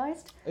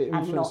disenfranchised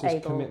and not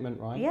able. Commitment,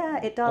 right?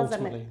 Yeah, it does.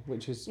 Ultimately,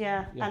 which is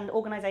and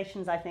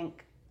organisations I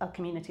think are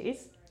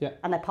communities. Yeah.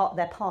 And they're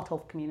part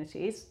of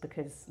communities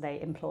because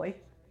they employ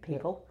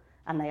people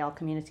and they are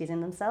communities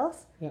in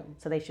themselves. Yeah.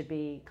 So they should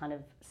be kind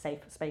of safe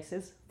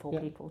spaces for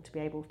people to be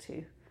able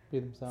to be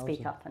themselves,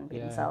 speak up and be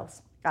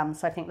themselves.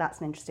 So I think that's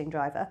an interesting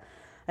driver.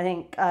 I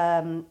think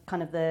kind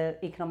of the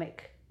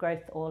economic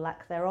growth or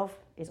lack thereof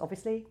is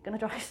obviously going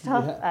to drive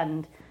stuff,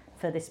 and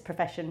for this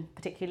profession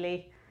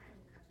particularly,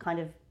 kind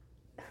of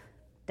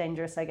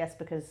dangerous, I guess,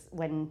 because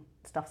when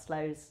stuff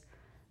slows,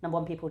 number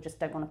one, people just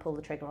don't want to pull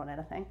the trigger on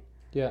anything.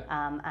 Yeah.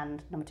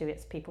 And number two,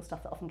 it's people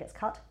stuff that often gets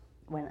cut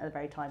when at the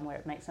very time where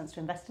it makes sense to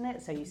invest in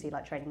it. So you see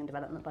like training and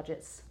development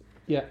budgets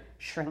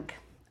shrink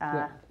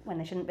when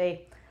they shouldn't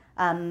be.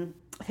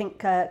 I think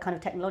kind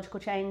of technological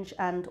change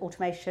and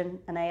automation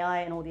and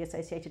AI and all the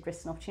associated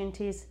risks and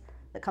opportunities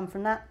that come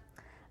from that.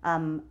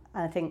 And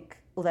I think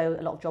although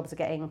a lot of jobs are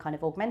getting kind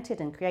of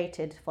augmented and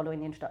created following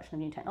the introduction of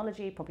new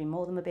technology, probably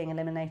more of them are being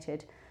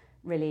eliminated,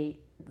 really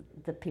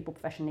the people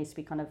profession needs to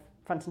be kind of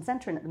front and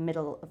centre and at the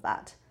middle of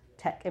that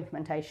tech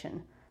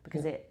implementation,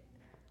 because it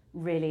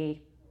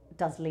really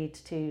does lead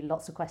to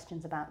lots of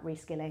questions about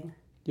reskilling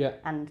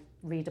and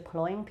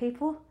redeploying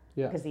people.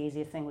 Yeah. Because the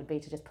easiest thing would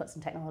be to just put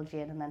some technology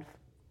in and then,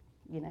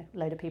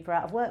 load of people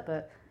out of work.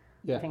 But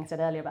I think I said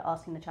earlier about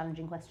asking the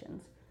challenging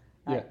questions.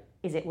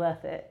 Is it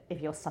worth it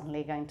if you're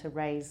suddenly going to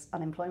raise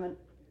unemployment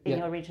in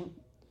your region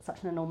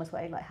such an enormous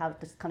way? Like how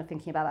just kind of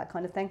thinking about that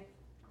kind of thing.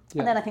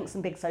 Yeah. And then I think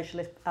some big social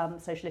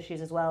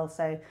issues as well.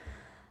 So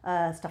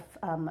stuff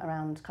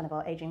around kind of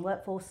our ageing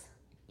workforce.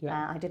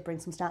 Yeah. I did bring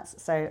some stats.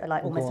 So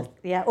like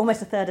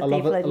almost a third of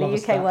people in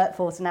the UK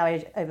workforce are now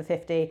over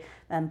 50,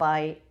 and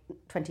by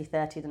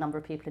 2030 the number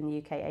of people in the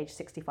UK aged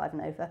 65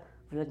 and over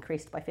will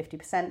increase by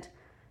 50%.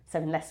 So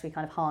unless we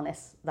kind of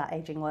harness that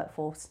ageing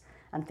workforce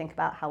and think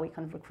about how we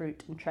kind of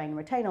recruit and train and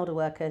retain older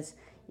workers,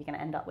 you're going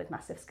to end up with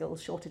massive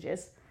skills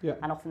shortages. Yeah.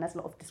 And often there's a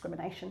lot of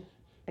discrimination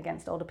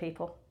against older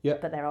people.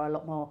 Yep. But there are a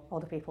lot more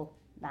older people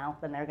now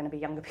than there are going to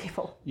be younger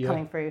people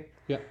coming through.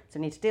 Yep. So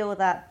we need to deal with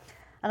that.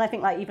 And I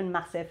think like even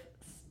massive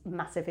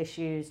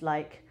issues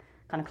like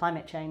kind of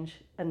climate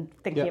change and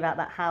thinking about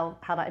that, how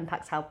that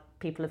impacts how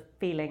people are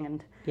feeling.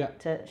 And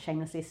to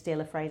shamelessly steal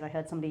a phrase I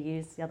heard somebody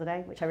use the other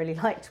day, which I really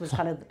liked, was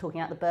kind of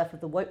talking about the birth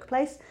of the woke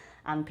place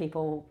and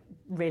people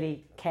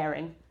really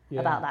caring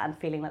about that and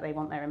feeling that they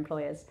want their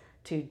employers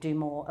to do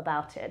more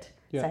about it.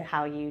 So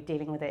how are you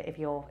dealing with it if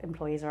your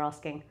employees are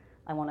asking,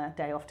 I want a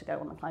day off to go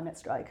on a climate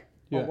strike?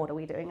 Or what are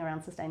we doing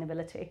around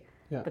sustainability?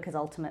 Because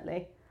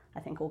ultimately, I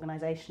think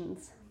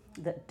organisations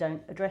that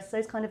don't address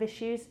those kind of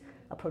issues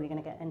are probably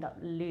going to end up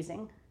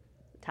losing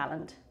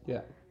talent.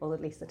 Or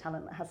at least the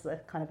talent that has the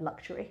kind of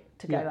luxury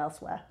to go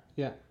elsewhere.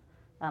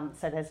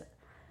 So there's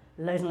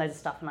loads and loads of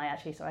stuff, and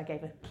I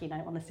gave a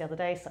keynote on this the other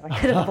day, so I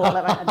could have brought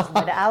that and just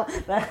read it out.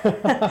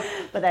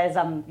 But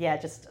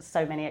there's just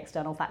so many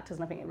external factors,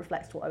 and I think it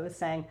reflects what I was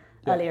saying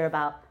earlier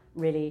about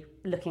really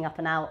looking up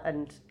and out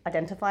and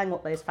identifying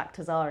what those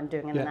factors are and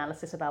doing an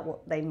analysis about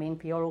what they mean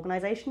for your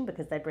organisation,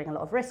 because they bring a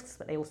lot of risks,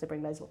 but they also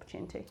bring loads of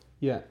opportunity.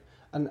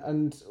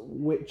 And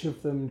which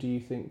of them do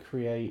you think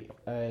create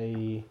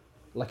a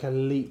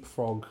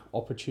leapfrog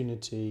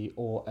opportunity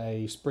or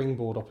a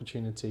springboard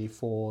opportunity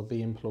for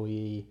the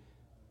employee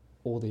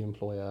or the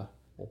employer,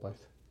 or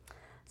both?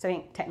 So I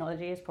think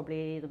technology is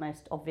probably the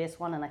most obvious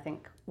one, and I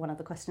think one of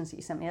the questions that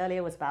you sent me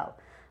earlier was about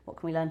what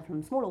can we learn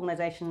from small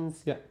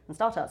organisations and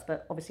startups,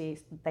 but obviously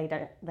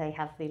they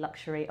have the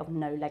luxury of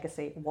no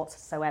legacy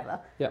whatsoever.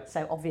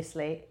 So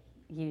obviously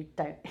if you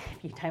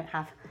don't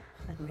have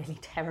a really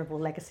terrible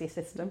legacy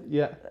system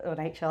or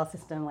an HR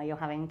system where you're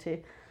having to,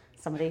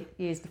 somebody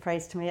used the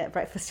phrase to me at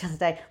breakfast the other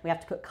day, we have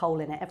to put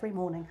coal in it every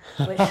morning,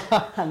 which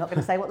I'm not going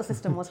to say what the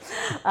system was,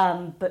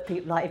 but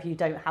if you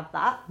don't have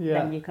that,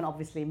 then you can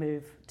obviously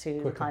move to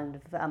quicker. Kind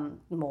of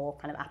more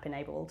kind of app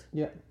enabled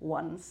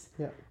ones.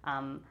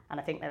 And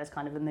I think there was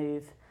kind of a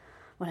move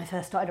when I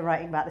first started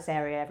writing about this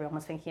area. Everyone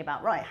was thinking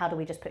about, right, how do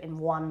we just put in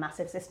one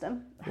massive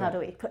system? How do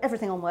we put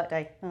everything on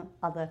Workday?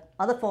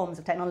 Other forms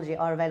of technology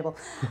are available.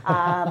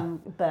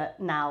 But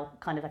now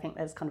kind of I think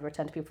there's kind of a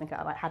return to people thinking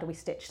about how do we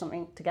stitch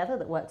something together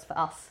that works for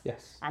us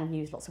and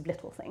use lots of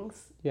little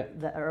things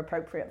that are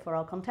appropriate for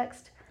our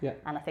context.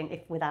 And I think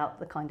if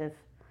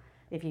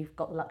you've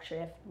got the luxury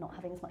of not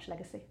having as much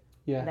legacy,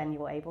 then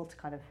you're able to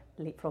kind of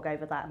leapfrog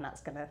over that, and that's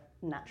going to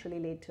naturally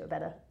lead to a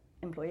better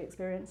employee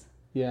experience.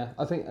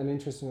 I think an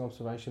interesting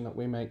observation that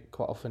we make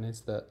quite often is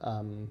that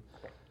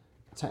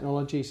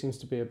technology seems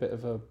to be a bit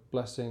of a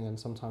blessing and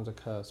sometimes a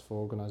curse for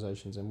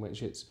organisations, in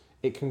which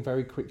it can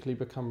very quickly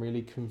become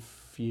really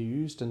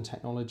confused, and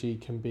technology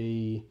can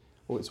be,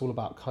 it's all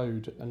about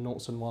code and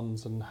noughts and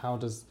ones, and how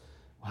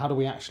do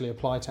we actually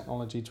apply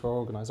technology to our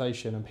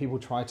organisation, and people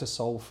try to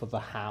solve for the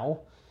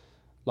how,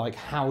 like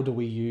how do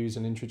we use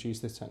and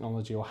introduce this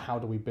technology, or how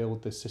do we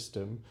build this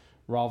system,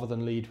 rather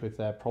than lead with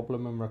their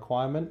problem and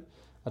requirement.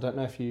 I don't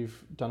know if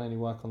you've done any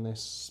work on this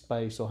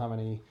space or have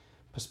any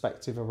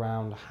perspective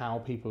around how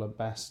people are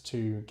best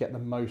to get the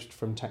most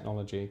from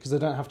technology, because they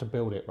don't have to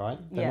build it, right?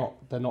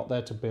 They're not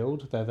there to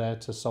build, they're there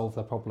to solve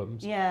their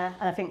problems. And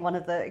I think one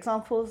of the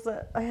examples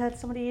that I heard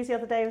somebody use the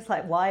other day was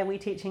like, why are we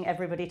teaching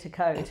everybody to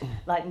code?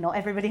 Like, not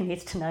everybody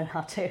needs to know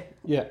how to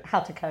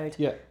code.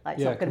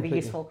 It's not going to be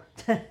useful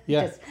to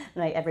just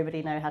make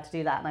everybody know how to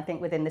do that. And I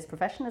think within this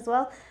profession as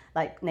well,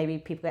 like maybe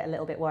people get a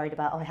little bit worried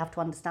about, I have to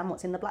understand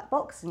what's in the black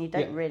box, and you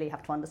don't really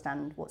have to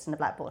understand what's in the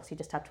black box. You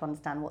just have to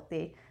understand what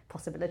the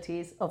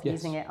possibilities of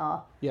using it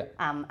are,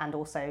 and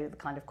also the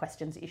kind of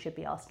questions that you should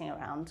be asking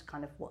around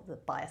kind of what the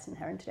bias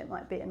inherent in it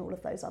might be, and all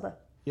of those other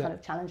kind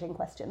of challenging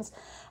questions.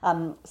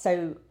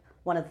 So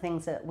one of the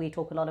things that we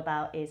talk a lot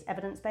about is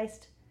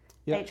evidence-based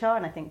HR,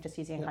 and I think just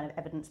using a kind of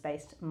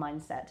evidence-based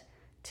mindset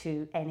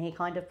to any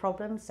kind of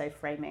problem. So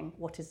framing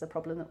what is the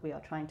problem that we are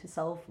trying to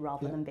solve,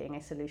 rather than being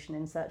a solution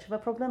in search of a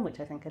problem,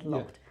 which I think is a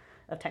lot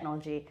of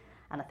technology.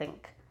 And I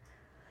think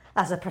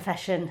as a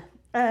profession,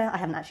 I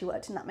haven't actually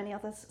worked in that many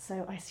others,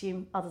 so I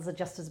assume others are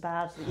just as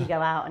bad. That you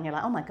go out and you're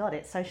like, oh my God,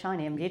 it's so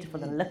shiny and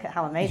beautiful, and look at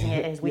how amazing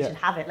it is. We should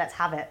have it. Let's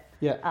have it.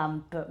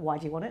 But why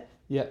do you want it?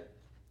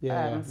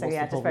 So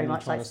just very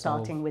much like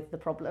starting with the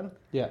problem.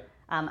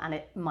 And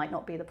it might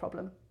not be the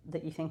problem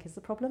that you think is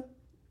the problem.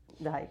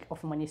 Like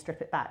often when you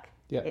strip it back,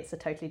 it's a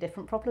totally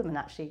different problem, and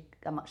actually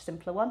a much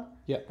simpler one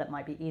that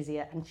might be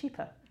easier and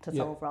cheaper to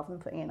solve, rather than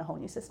putting in a whole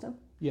new system.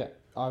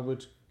 I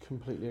would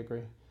completely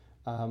agree.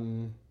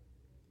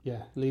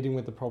 Leading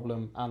with the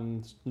problem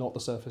and not the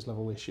surface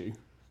level issue,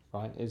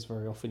 right? Is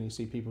very often you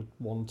see people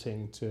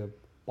wanting to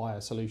buy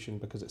a solution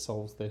because it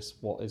solves this,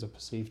 what is a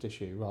perceived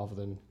issue, rather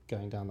than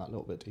going down that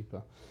little bit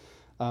deeper.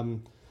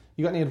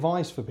 You got any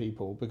advice for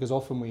people? Because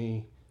often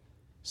we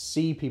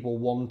see people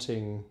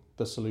wanting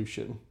the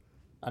solution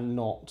and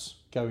not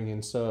going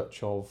in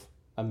search of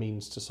a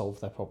means to solve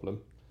their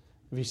problem.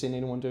 Have you seen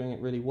anyone doing it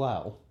really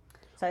well?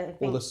 So I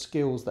think, or the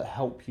skills that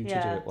help you to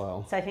do it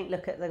well. So I think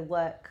look at the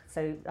work.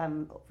 So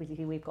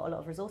obviously we've got a lot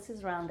of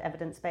resources around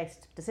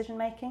evidence-based decision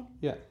making.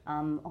 Yeah.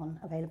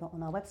 Available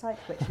on our website,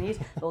 which we use.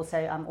 But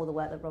also all the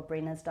work that Rob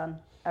Breen has done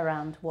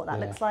around what that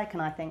looks like.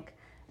 And I think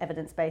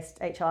evidence-based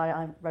HR.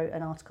 I wrote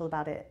an article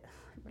about it,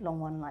 long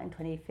one, like in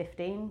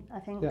 2015, I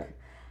think. Yeah.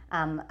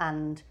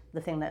 And the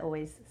thing that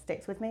always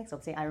sticks with me, because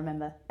obviously I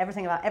remember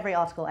everything about every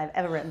article I've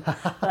ever written,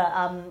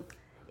 but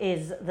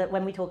is that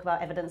when we talk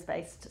about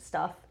evidence-based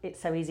stuff,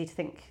 it's so easy to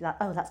think that,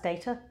 oh, that's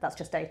data, that's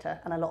just data.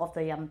 And a lot of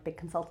the big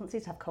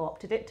consultancies have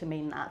co-opted it to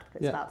mean that,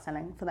 because it's about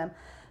selling for them.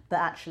 But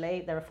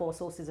actually, there are 4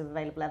 sources of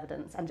available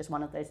evidence, and just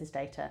one of those is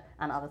data,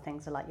 and other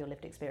things are like your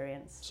lived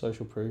experience.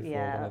 Social proof.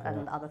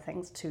 And other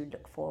things to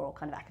look for, or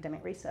kind of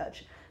academic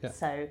research. Yeah.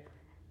 So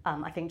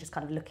I think just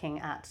kind of looking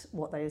at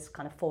what those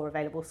kind of 4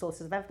 available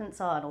sources of evidence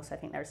are, and also I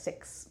think there are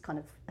 6 kind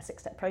of a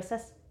 6-step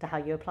process to how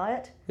you apply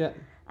it. Yeah.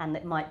 And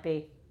it might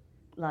be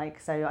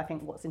like, so I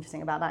think what's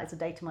interesting about that is the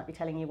data might be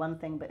telling you one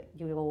thing, but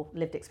your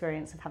lived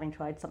experience of having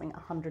tried something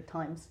 100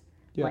 times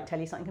might tell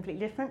you something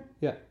completely different.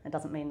 Yeah. It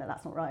doesn't mean that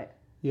that's not right.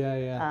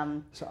 Yeah.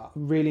 So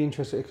I'm really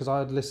interested, because I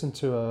had listened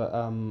to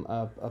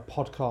a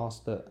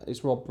podcast that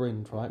it's Rob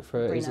Breen, right?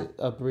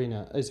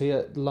 Brina. Is he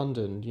at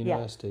London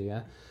University?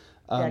 Yeah.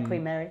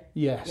 Queen Mary.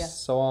 Yes. Yeah.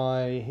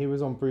 So he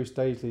was on Bruce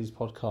Daisley's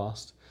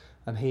podcast,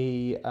 and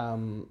he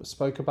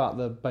spoke about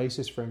the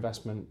basis for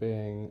investment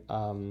being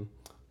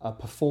a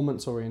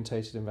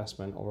performance-orientated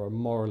investment or a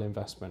moral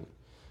investment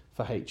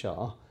for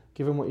HR.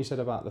 Given what you said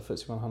about the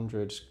FTSE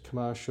 100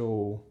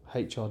 commercial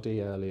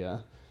HRD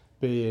earlier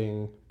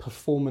being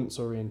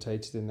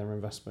performance-orientated in their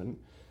investment,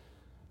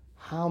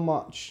 how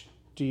much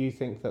do you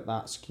think that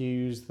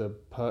skews the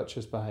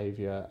purchase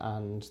behaviour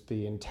and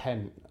the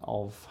intent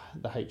of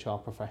the HR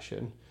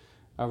profession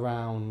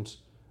around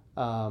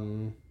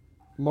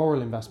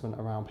moral investment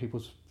around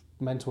people's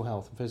mental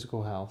health and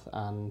physical health,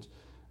 and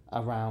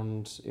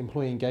around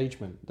employee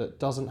engagement that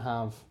doesn't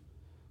have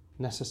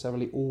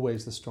necessarily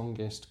always the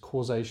strongest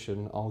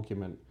causation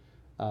argument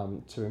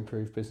to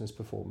improve business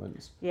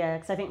performance? Yeah,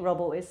 because I think Rob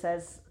always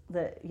says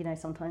that,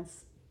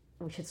 sometimes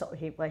we should stop.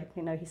 He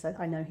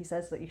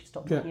says that you should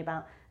stop talking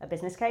about a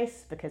business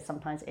case, because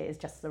sometimes it is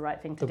just the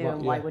right thing to do,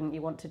 and why wouldn't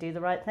you want to do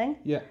the right thing?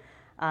 Yeah.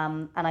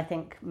 And I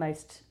think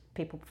most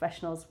people,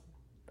 professionals,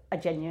 I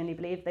genuinely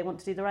believe they want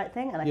to do the right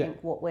thing. And I think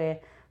what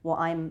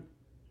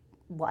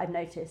I've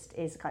noticed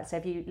is so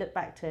if you look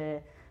back to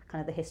kind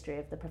of the history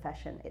of the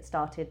profession, it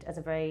started as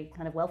a very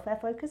kind of welfare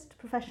focused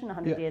profession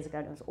 100 years ago,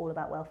 and it was all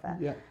about welfare.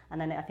 Yeah. And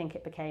then I think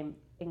it became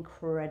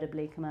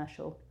incredibly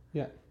commercial.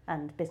 Yeah.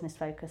 And business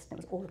focused, and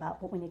it was all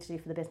about what we need to do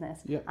for the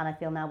business. Yeah. And I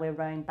feel now we're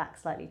rowing back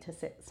slightly to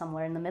sit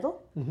somewhere in the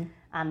middle,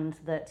 and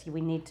that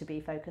we need to be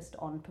focused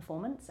on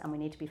performance, and we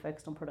need to be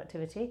focused on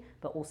productivity,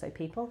 but also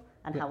people,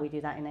 and how we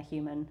do that in a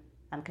human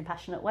and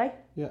compassionate way.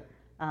 Yeah.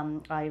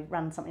 I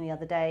ran something the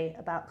other day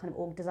about kind of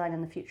org design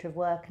and the future of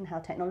work and how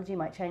technology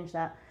might change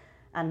that.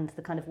 And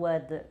the kind of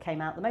word that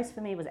came out the most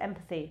for me was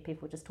empathy.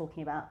 People were just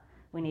talking about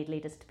we need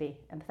leaders to be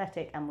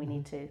empathetic, and we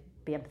need to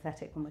be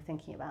empathetic when we're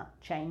thinking about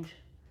change.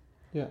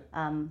 Yeah.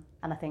 And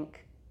I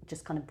think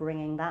just kind of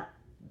bringing that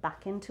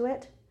back into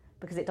it,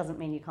 because it doesn't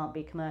mean you can't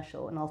be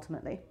commercial, and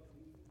ultimately,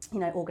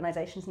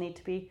 organisations need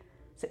to be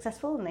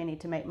successful, and they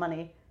need to make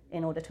money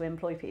in order to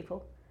employ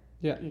people.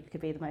 Yeah. You could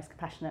be the most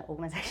compassionate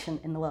organisation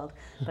in the world,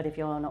 but if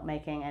you're not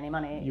making any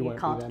money, you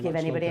can't give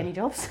anybody any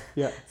jobs.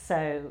 Yeah.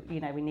 So, we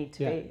need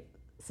to be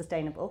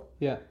sustainable.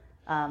 Yeah.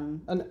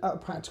 And at a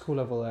practical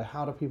level, though,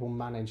 how do people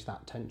manage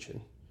that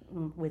tension?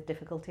 With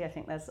difficulty. I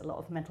think there's a lot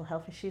of mental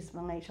health issues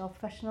among HR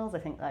professionals. I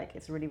think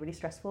it's a really, really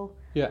stressful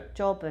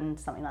job, and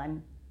something I've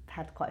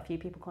had quite a few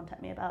people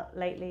contact me about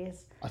lately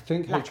is I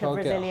think lack HR of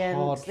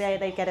resilience.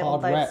 They get it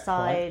on both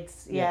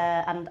sides. Right?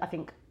 Yeah, and I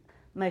think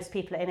most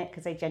people are in it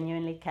because they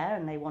genuinely care,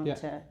 and they want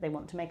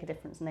to make a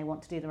difference, and they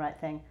want to do the right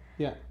thing.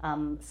 Yeah.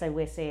 So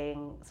we're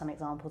seeing some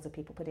examples of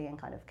people putting in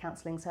kind of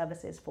counselling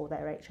services for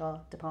their HR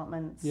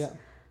departments. Yeah.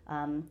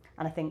 And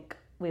I think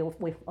we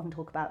often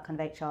talk about kind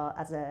of HR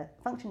as a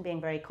function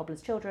being very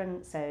cobbler's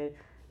children. So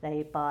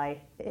they buy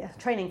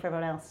training for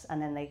everyone else,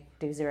 and then they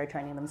do zero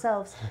training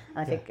themselves. And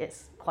I think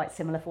it's quite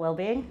similar for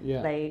well-being.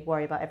 Yeah. They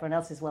worry about everyone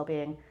else's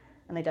well-being,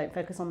 and they don't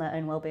focus on their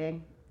own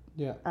well-being.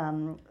 Yeah.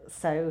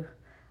 So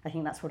I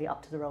think that's probably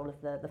up to the role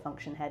of the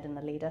function head and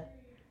the leader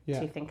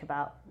to think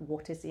about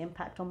what is the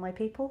impact on my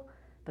people,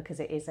 because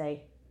it is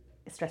a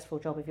stressful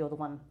job if you're the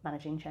one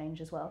managing change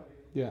as well.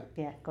 Yeah.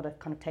 Yeah, got to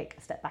kind of take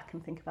a step back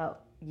and think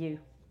about you.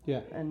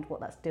 Yeah. And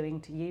what that's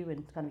doing to you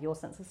and kind of your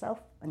sense of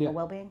self and your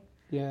well-being.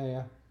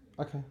 Yeah.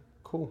 Okay,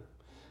 cool.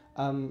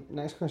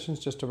 Next question is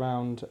just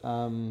around,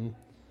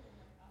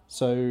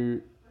 so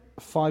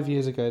 5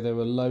 years ago there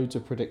were loads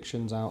of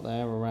predictions out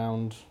there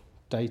around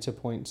data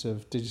points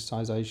of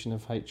digitisation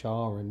of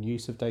HR and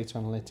use of data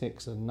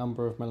analytics, a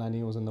number of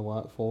millennials in the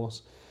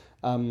workforce.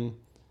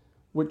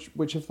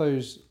 Which of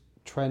those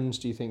trends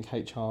do you think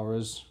HR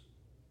has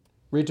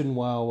ridden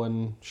well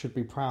and should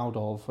be proud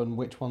of, and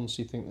which ones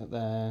do you think that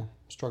they're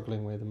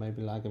struggling with and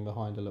maybe lagging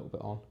behind a little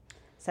bit on?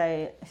 So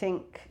I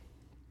think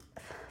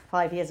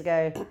 5 years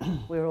ago,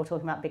 we were all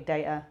talking about big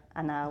data,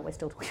 and now we're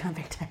still talking about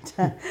big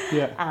data.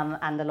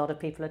 And a lot of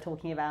people are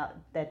talking about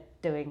we're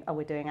doing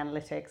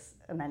analytics,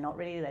 and they're not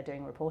really, they're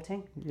doing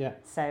reporting. Yeah.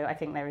 So I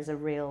think there is a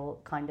real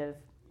kind of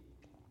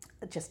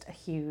just a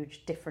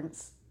huge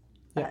difference.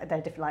 They're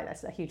different, like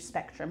there's a huge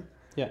spectrum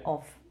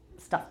of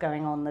stuff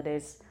going on that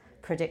is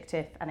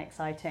predictive and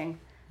exciting,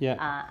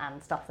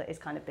 and stuff that is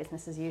kind of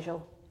business as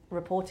usual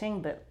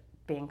reporting, but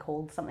being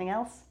called something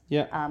else.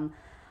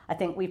 I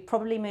think we've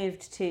probably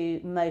moved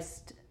to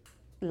most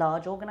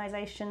large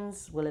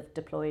organisations will have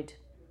deployed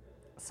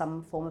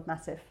some form of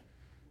massive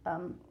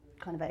kind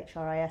of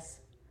HRIS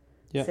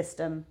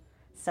system.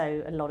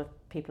 So a lot of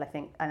people, I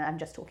think, and I'm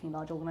just talking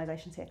large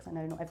organisations here because I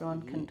know not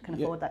everyone can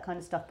afford that kind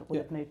of stuff, but will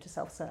have moved to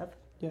self-serve.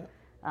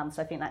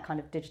 So I think that kind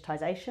of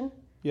digitisation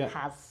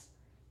has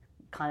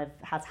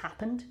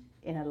happened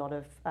in a lot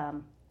of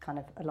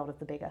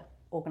the bigger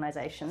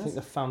organisations. I think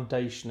the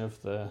foundation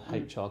of the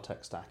HR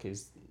tech stack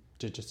is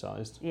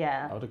digitised.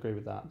 I would agree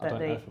with that. But I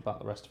don't know if about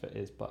the rest of it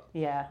is, but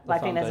I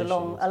think there's a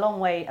long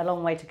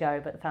way to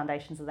go, but the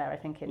foundations are there, I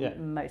think,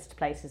 in most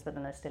places, but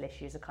then there's still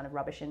issues of kind of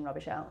rubbish in,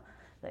 rubbish out,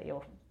 that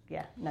you're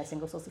no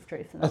single source of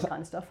truth and that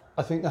kind of stuff.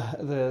 I think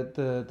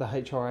the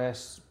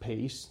HRIS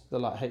piece, the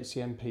like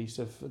HCM piece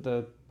of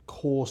the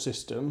core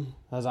system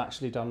has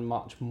actually done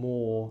much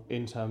more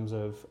in terms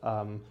of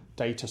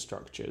data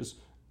structures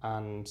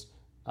and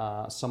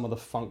some of the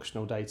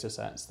functional data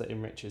sets that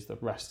enriches the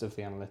rest of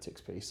the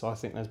analytics piece. So I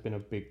think there's been a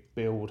big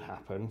build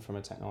happen from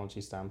a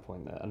technology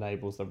standpoint that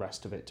enables the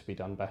rest of it to be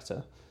done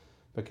better,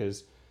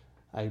 because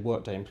a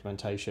Workday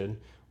implementation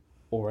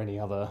or any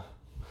other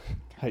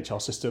HR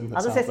system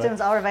that's other systems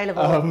are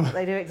available,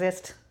 they do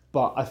exist.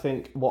 But I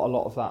think what a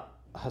lot of that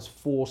has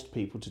forced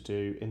people to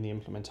do in the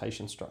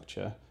implementation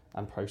structure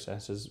and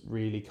process is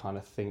really kind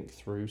of think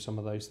through some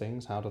of those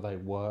things. How do they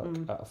work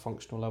at a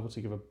functional level to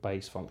give a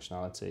base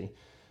functionality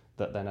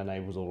that then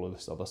enables all of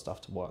this other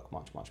stuff to work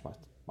much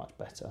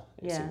better,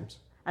 it seems.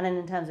 And then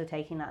in terms of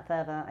taking that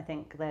further, I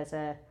think there's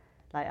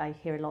I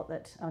hear a lot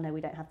that, oh no,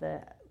 we don't have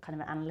the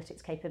kind of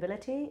analytics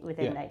capability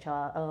within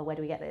HR, where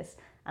do we get this?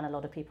 And a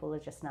lot of people are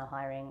just now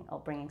hiring or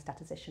bringing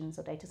statisticians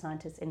or data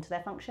scientists into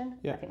their function.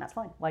 I think that's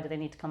fine. Why do they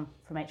need to come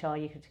from HR?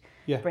 You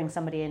could bring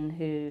somebody in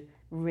who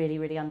really,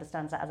 really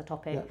understands that as a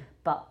topic,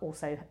 but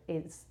also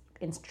is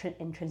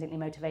intrinsically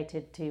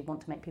motivated to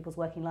want to make people's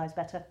working lives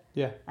better.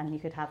 And you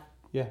could have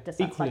just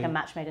that's like a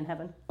match made in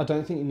heaven. I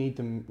don't think you need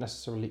them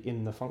necessarily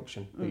in the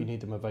function, but you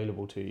need them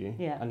available to you,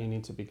 and you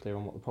need to be clear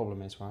on what the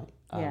problem is, right?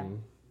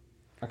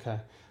 Okay.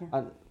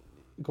 And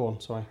go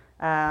on. Sorry.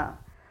 I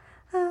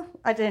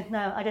don't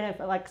know.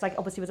 Because I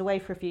obviously was away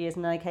for a few years,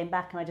 and then I came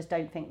back, and I just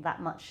don't think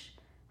that much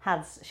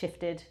has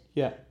shifted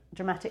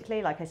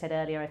dramatically. Like I said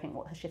earlier, I think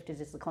what has shifted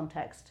is the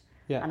context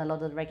and a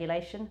lot of the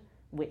regulation,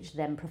 which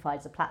then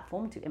provides a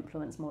platform to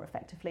influence more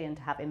effectively and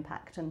to have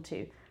impact and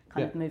to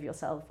kind of move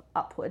yourself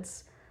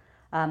upwards.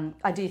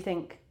 I do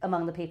think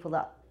among the people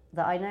that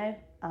I know,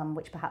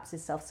 which perhaps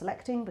is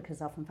self-selecting,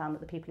 because I often found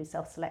that the people who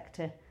self-select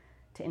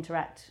to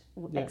interact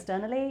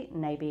externally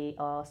maybe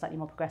are slightly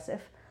more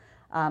progressive,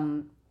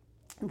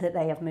 that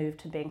they have moved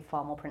to being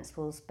far more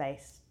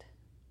principles-based,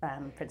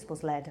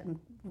 principles-led,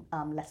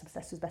 and less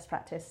obsessed with best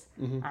practice,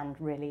 and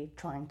really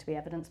trying to be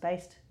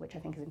evidence-based, which I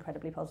think is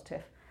incredibly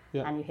positive.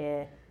 And you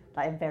hear,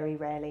 like, very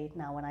rarely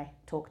now when I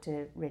talk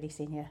to really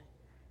senior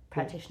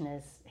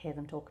practitioners, hear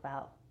them talk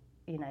about,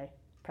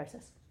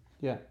 process.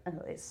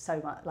 And it's so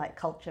much like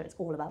culture. It's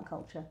all about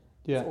culture.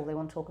 It's all they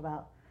want to talk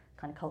about.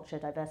 Kind of culture,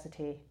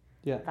 diversity,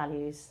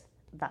 values.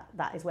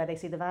 That is where they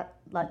see the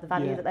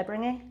value that they're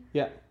bringing.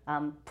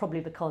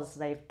 Probably because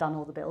they've done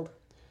all the build.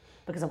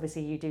 Because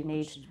obviously you do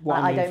need.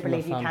 I don't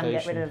believe you can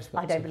get rid of.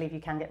 I don't believe you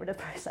can get rid of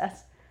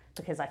process,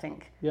 because I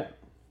think.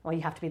 Well,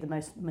 you have to be the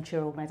most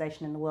mature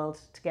organisation in the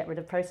world to get rid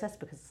of process,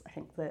 because I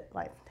think that,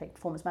 like, take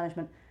performance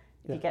management.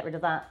 If you get rid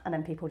of that, and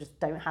then people just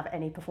don't have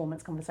any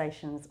performance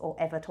conversations or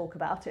ever talk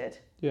about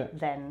it,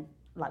 then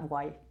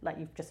why?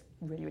 You've just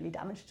really, really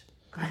damaged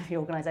kind of the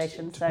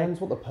organisation.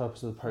 Depends what the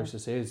purpose of the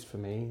process is for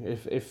me.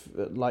 If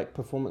like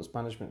performance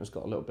management has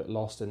got a little bit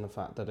lost in the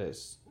fact that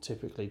it's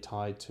typically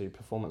tied to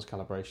performance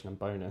calibration and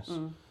bonus,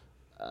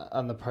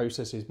 and the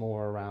process is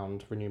more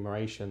around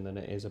remuneration than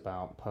it is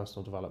about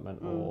personal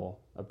development or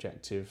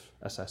objective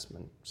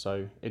assessment.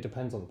 So it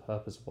depends on the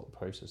purpose of what the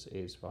process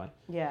is, right?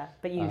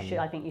 But you should.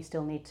 I think you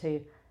still need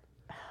to.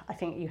 I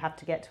think you have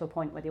to get to a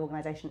point where the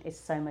organisation is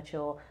so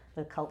mature,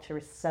 the culture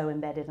is so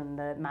embedded, and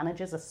the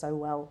managers are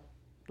so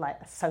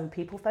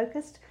people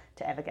focused,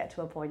 to ever get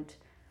to a point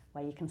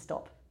where you can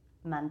stop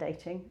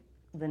mandating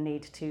the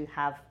need to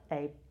have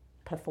a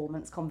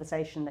performance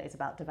conversation that is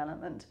about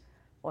development,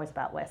 or is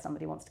about where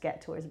somebody wants to get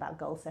to, or is about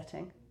goal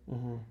setting.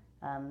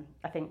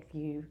 I think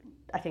you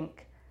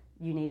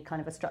need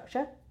kind of a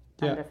structure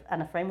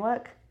and a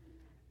framework,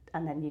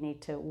 and then you need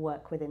to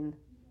work within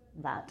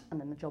that. And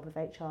then the job of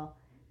HR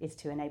is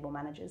to enable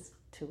managers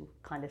to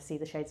kind of see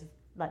the shades of,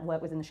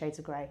 work within the shades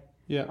of grey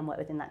and work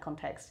within that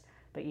context.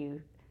 But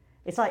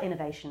it's like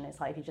innovation. It's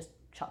like if you just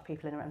chuck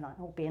people in and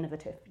be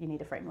innovative, you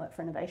need a framework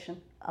for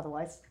innovation.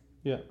 Otherwise,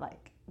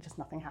 just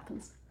nothing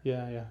happens.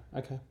 Yeah.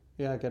 Okay.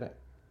 Yeah, I get it.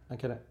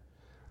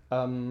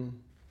 The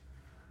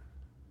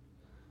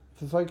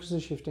focus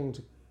is shifting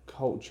to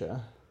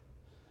culture.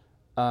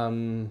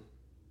 So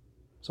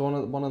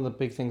one of the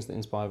big things that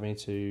inspired me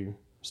to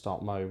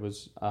start Mo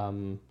was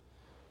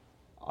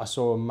I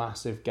saw a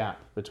massive gap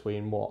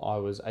between what I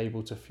was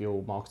able to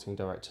fuel marketing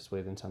directors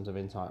with in terms of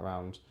insight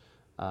around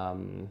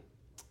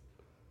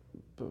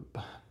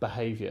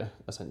behaviour,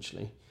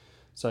 essentially.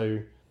 So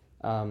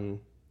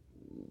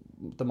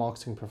the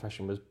marketing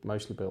profession was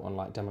mostly built on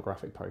like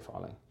demographic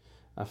profiling.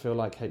 I feel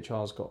like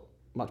HR's got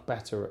much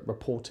better at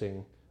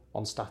reporting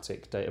on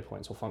static data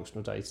points or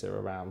functional data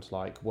around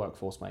like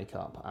workforce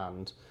makeup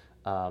and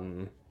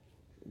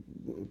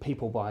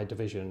people by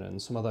division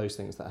and some of those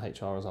things that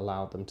HR has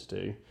allowed them to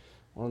do.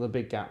 One of the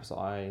big gaps that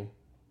I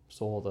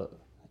saw that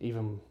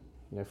even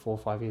 4 or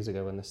 5 years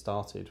ago when this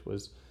started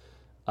was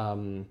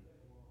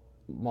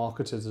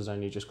marketers has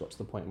only just got to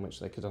the point in which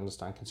they could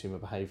understand consumer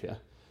behaviour.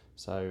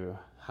 So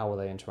how were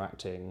they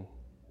interacting?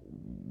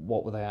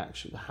 What were they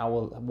actually?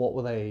 What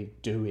were they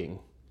doing,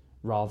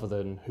 rather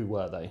than who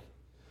were they?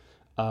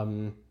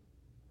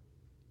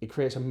 It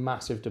creates a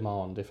massive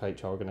demand if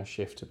HR are going to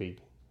shift to be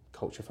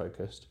culture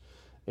focused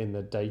in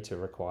the data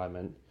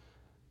requirement.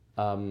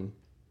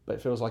 But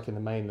it feels like in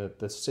the main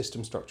the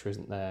system structure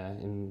isn't there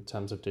in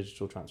terms of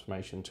digital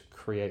transformation to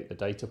create the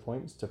data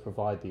points to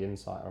provide the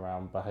insight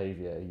around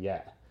behaviour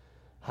yet.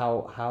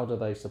 How do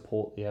they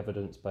support the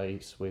evidence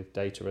base with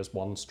data as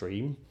one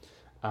stream,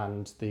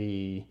 and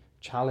the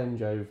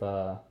challenge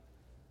over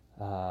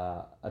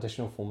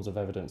additional forms of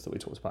evidence that we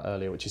talked about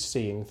earlier, which is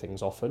seeing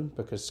things often,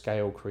 because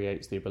scale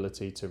creates the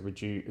ability to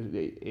reduce,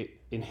 it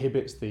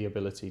inhibits the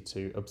ability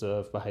to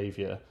observe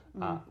behaviour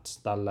at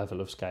that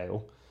level of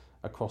scale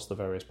across the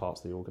various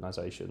parts of the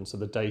organisation. So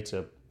the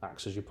data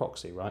acts as your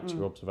proxy, right, to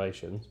your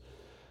observations.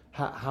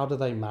 How do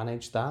they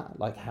manage that?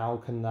 Like, how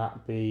can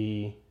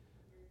an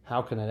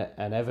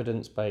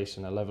evidence base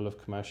and a level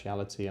of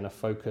commerciality and a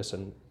focus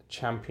and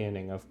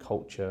championing of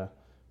culture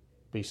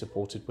be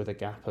supported with a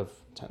gap of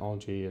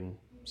technology and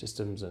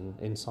systems and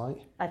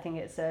insight? I think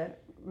it's a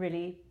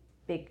really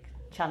big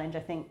challenge. I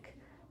think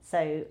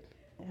so.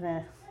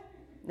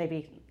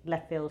 Maybe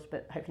left field,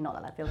 but hopefully not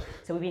that left field.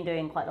 So we've been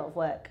doing quite a lot of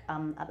work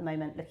at the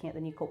moment looking at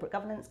the new corporate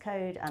governance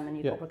code, and the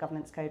new corporate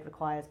governance code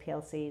requires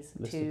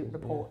PLCs to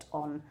report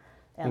on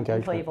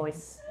employee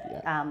voice,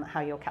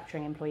 how you're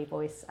capturing employee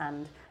voice,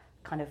 and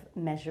kind of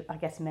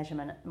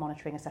measurement,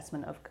 monitoring,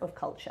 assessment of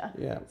culture.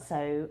 Yeah.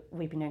 So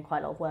we've been doing quite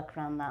a lot of work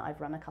around that.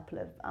 I've run a couple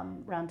of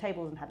round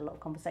tables and had a lot of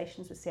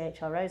conversations with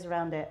CHROs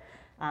around it.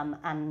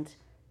 And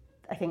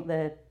I think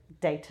the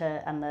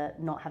data and the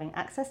not having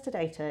access to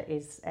data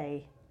is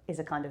a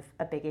kind of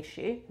a big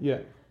issue. Yeah.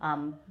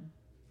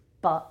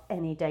 But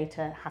any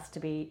data has to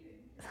be,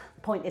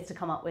 the point is to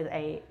come up with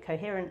a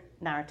coherent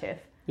narrative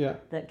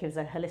that gives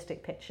a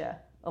holistic picture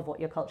of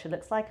what your culture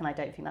looks like, and I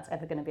don't think that's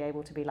ever going to be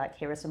able to be like,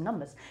 here are some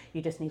numbers.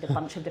 You just need a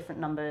bunch of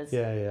different numbers,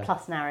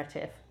 plus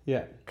narrative,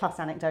 plus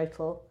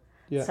anecdotal.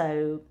 Yeah.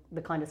 So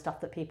the kind of stuff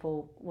that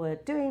people were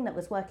doing that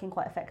was working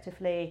quite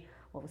effectively,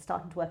 or was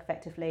starting to work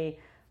effectively,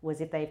 was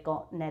if they've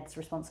got NEDs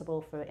responsible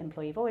for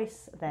employee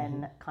voice,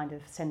 then kind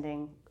of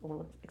sending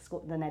or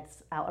escort the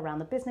NEDs out around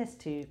the business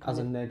to... As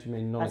a NED, you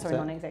mean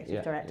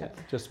non-executive director.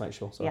 Yeah. Just to make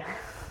sure. Sorry. Yeah,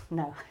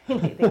 no,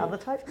 the other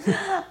type.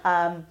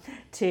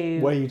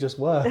 Where you just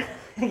were.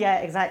 Yeah,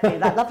 exactly,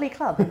 that lovely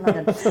club in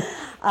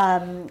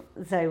London.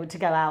 So to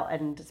go out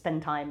and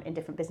spend time in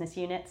different business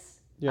units.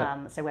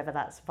 Yeah. So whether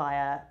that's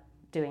via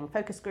doing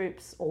focus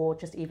groups or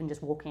just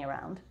walking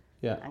around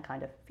and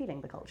kind of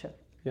feeling the culture.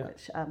 Yeah.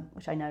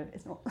 Which I know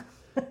is not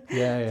a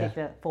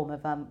particular form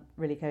of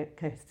really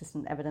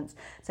consistent evidence.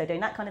 So doing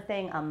that kind of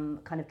thing,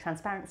 kind of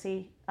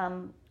transparency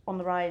on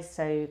the rise.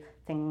 So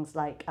things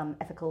like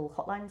ethical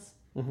hotlines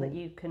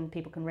that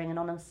people can ring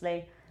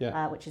anonymously,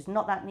 which is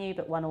not that new,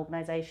 but one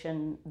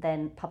organisation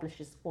then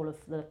publishes all of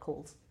the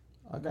calls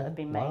that have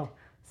been made.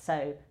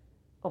 So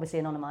obviously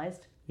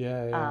anonymised,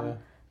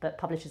 but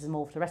publishes them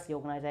all for the rest of the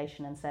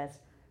organisation and says,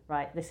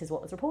 right, this is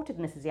what was reported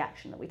and this is the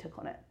action that we took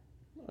on it.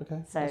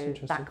 Okay, so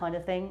that kind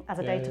of thing as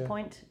a data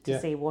point to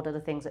see what are the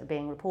things that are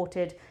being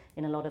reported.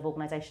 In a lot of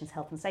organisations,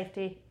 health and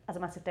safety as a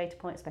massive data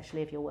point,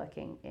 especially if you're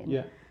working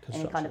in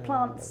any kind of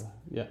plants,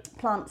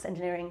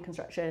 engineering,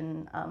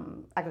 construction,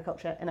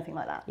 agriculture, anything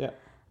like that. Yeah.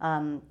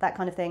 That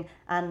kind of thing,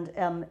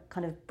 and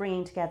kind of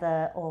bringing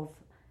together of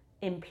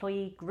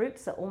employee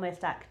groups that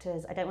almost act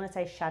as, I don't want to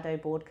say shadow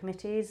board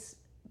committees,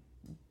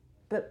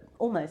 but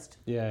almost.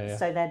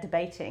 So they're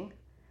debating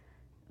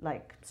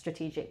like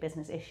strategic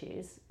business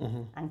issues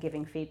and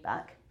giving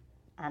feedback,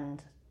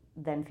 and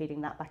then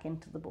feeding that back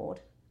into the board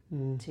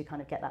to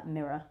kind of get that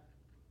mirror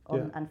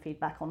on, and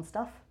feedback on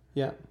stuff.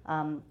 Yeah.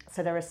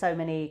 So there are so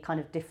many kind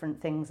of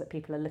different things that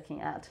people are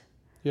looking at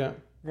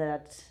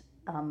that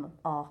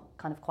are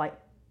kind of quite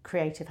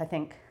creative. I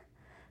think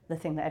the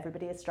thing that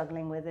everybody is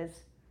struggling with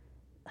is,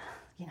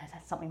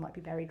 that something might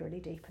be buried really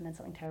deep and then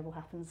something terrible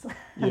happens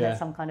and there's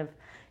some kind of,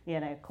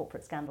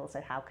 corporate scandal.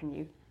 So how can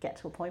you get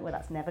to a point where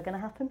that's never going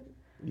to happen?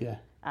 Yeah.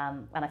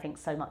 And I think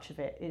so much of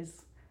it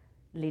is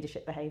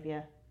leadership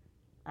behaviour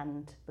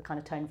and the kind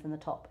of tone from the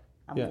top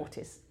and what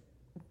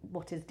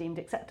is deemed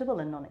acceptable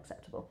and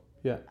non-acceptable.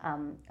 Yeah.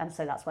 And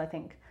so that's why I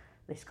think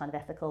this kind of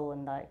ethical,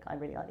 and like I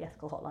really like the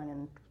ethical hotline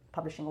and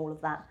publishing all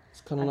of that.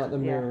 It's kind of like the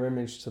mirror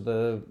image to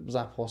the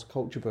Zappos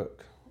culture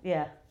book.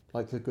 Yeah.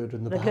 Like the good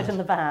and the bad. The good and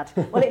the bad.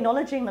 Well,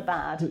 acknowledging the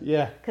bad.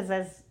 Yeah. Because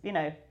there's,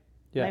 no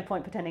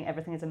point pretending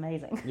everything is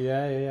amazing.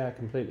 Yeah,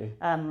 completely.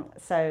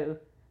 So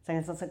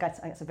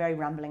it's a very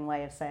rambling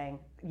way of saying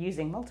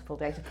using multiple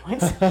data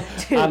points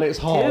to, and it's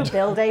hard. to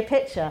build a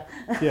picture.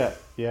 Yeah.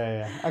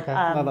 Okay,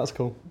 no, that's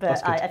cool. But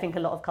that's I think a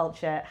lot of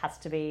culture has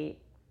to be,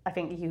 I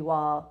think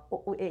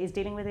it is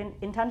dealing with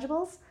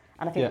intangibles.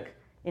 And I think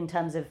in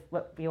terms of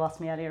what you asked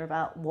me earlier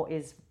about what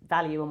is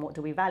value and what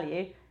do we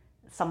value,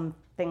 some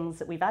things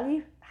that we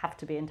value have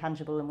to be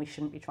intangible and we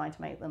shouldn't be trying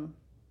to make them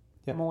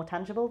more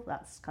tangible.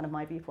 That's kind of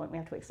my viewpoint. We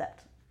have to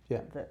accept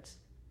that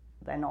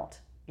they're not,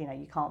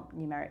 you can't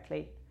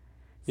numerically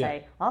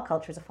say our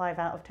culture is a 5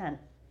 out of 10.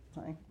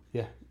 Something.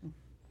 Yeah.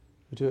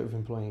 We do it with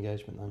employee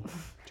engagement though,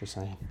 just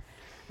saying.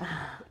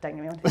 Don't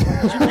get me on.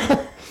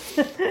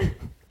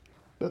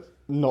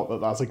 Not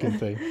that that's a good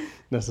thing,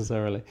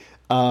 necessarily.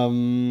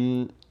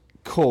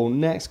 Cool.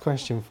 Next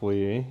question for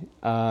you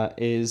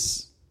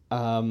is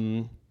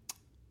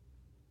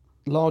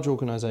large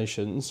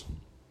organisations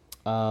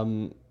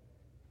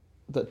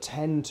that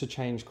tend to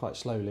change quite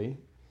slowly,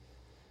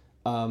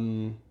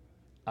 and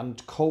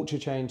culture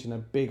change in a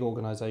big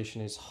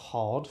organisation is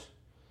hard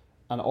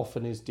and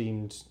often is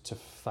deemed to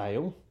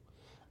fail.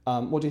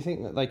 What do you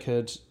think that they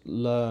could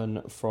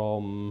learn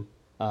from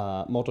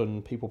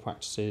modern people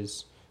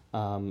practices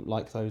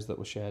like those that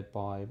were shared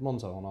by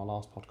Monzo on our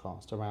last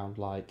podcast around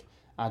like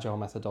agile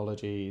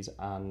methodologies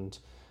and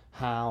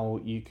how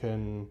you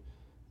can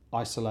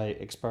isolate,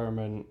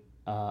 experiment,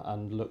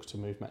 and look to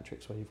move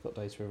metrics where you've got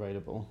data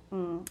available?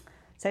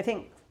 So I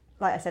think,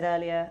 like I said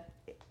earlier,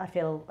 I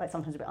feel like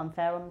sometimes a bit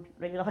unfair on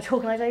really large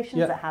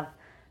organisations that have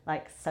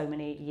like so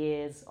many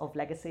years of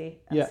legacy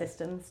and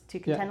systems to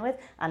contend with,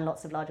 and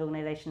lots of large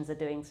organisations are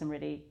doing some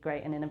really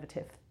great and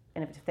innovative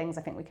things.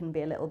 I think we can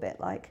be a little bit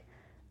like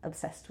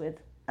obsessed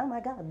with, oh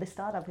my god, this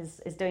startup is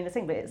doing this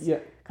thing, but it's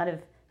kind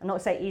of, I'm not to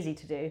say easy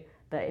to do,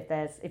 but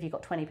if you've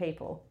got 20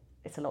 people,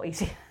 it's a lot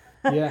easier.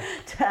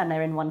 And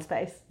they're in one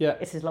space.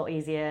 It's a lot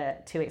easier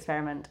to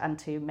experiment and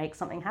to make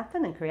something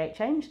happen and create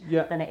change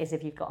than it is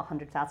if you've got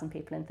 100,000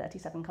 people in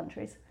 37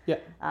 countries.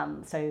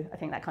 So I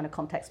think that kind of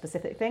context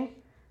specific thing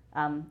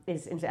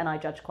is, and I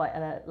judge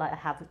I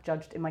have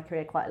judged in my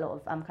career quite a lot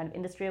of kind of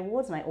industry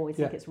awards, and I always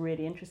think it's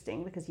really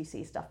interesting because you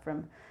see stuff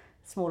from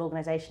small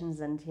organisations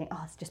and you think,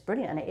 oh, it's just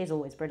brilliant, and it is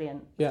always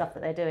brilliant stuff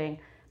that they're doing.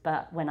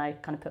 But when I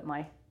kind of put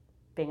my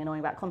being annoying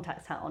about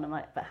context hat on, I'm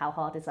like, but how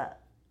hard is that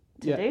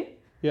to do?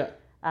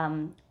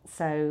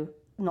 So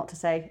not to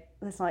say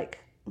there's like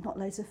not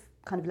loads of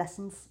kind of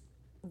lessons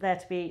there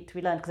to be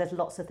learned, because there's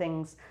lots of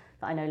things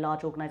that I know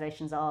large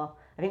organisations are.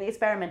 I think the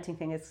experimenting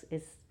thing is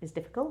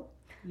difficult,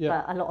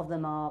 but a lot of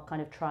them are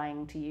kind of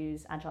trying to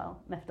use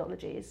agile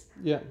methodologies.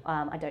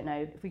 I don't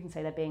know if we can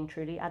say they're being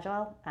truly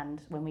agile,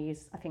 and when we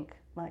use, I think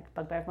like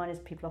bugbear of mine is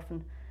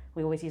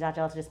we always use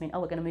agile to just mean,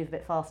 we're going to move a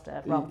bit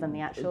faster rather than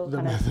the actual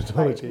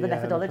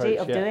methodology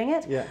of doing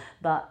it.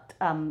 But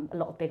a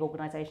lot of big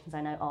organisations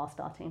I know are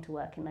starting to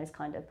work in those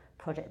kind of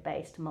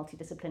project-based,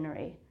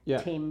 multidisciplinary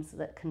teams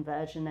that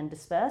converge and then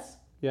disperse.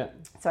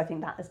 So I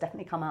think that has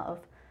definitely come out of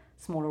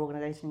smaller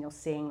organisations. You're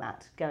seeing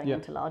that going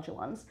into larger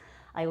ones.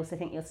 I also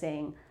think you're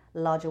seeing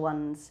larger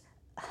ones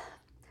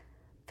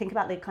think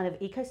about the kind of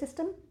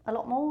ecosystem a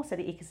lot more. So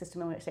the ecosystem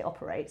in which they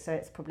operate. So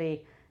it's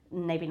probably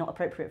maybe not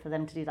appropriate for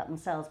them to do that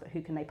themselves, but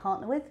who can they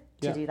partner with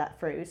to do that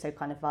through? So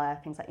kind of via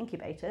things like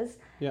incubators,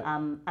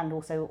 and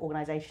also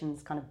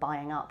organisations kind of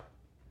buying up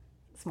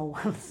small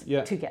ones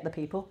to get the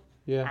people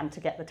and to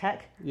get the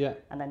tech,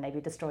 and then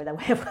maybe destroy their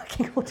way of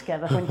working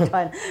altogether when you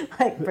try and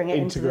like bring it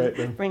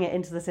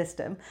into the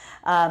system.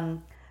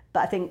 But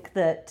I think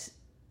that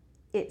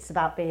it's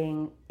about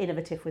being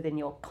innovative within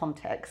your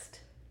context,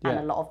 and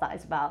a lot of that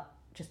is about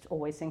just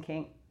always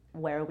thinking,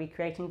 where are we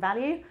creating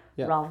value,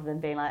 rather than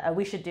being like, oh,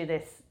 we should do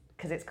this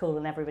because it's cool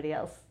and everybody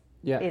else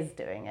is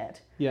doing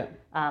it.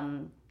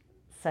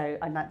 So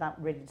I know that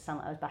really did sound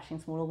like I was bashing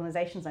small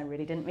organisations. I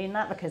really didn't mean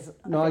that, because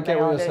I get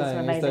what you're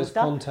saying. There's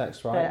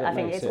context, right? But I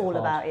think it's all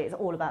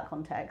about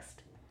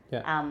context.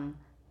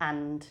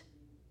 And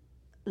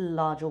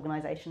large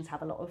organisations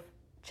have a lot of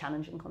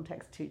challenging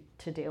context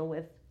to deal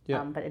with.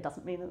 But it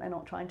doesn't mean that they're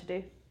not trying to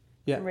do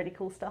some really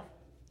cool stuff.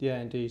 Yeah,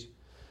 indeed.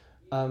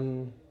 A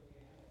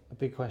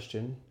big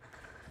question.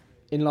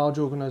 In large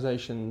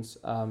organisations,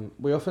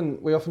 we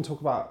often talk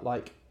about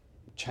like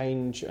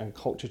change and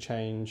culture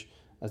change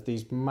as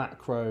these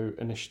macro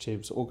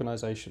initiatives,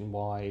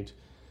 organisation-wide,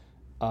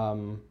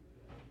 often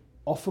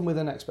with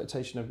an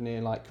expectation of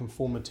near like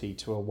conformity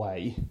to a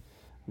way,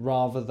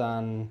 rather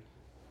than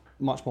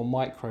much more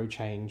micro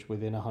change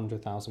within a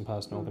 100,000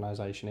 person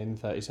organisation in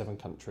 37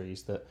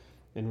 countries that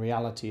in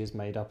reality is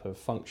made up of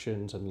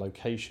functions and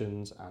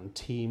locations and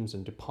teams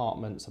and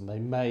departments, and they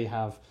may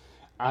have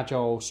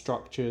agile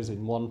structures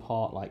in one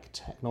part, like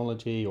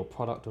technology or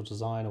product or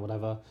design or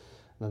whatever.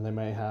 And then they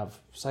may have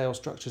sales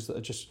structures that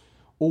are just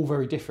all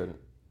very different,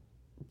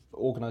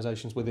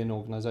 organisations within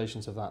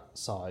organisations of that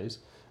size.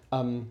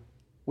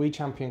 We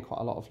champion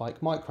quite a lot of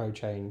like micro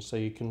change, so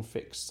you can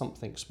fix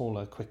something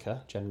smaller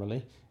quicker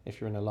generally if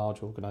you're in a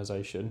large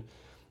organisation.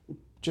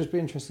 Just be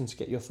interesting to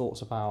get your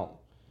thoughts about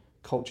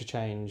culture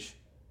change,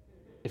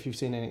 if you've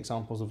seen any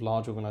examples of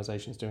large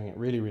organisations doing it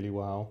really, really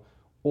well,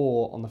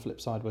 or on the flip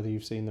side, whether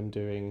you've seen them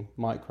doing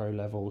micro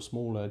level,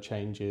 smaller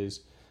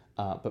changes,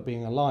 but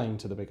being aligned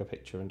to the bigger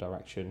picture and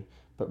direction,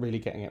 but really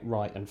getting it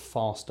right and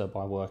faster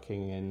by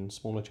working in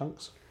smaller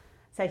chunks.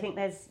 So I think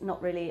there's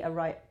not really a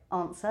right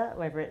answer,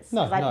 whether it's...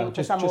 No,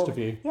 just a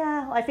view.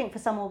 Yeah, I think for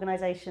some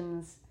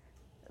organisations,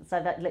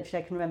 so that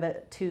literally I can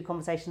remember 2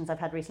 conversations I've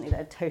had recently that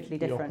are totally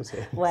different,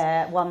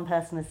 where one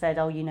person has said,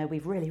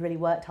 we've really, really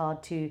worked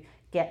hard to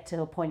get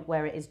to a point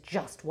where it is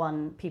just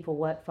one people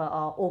work for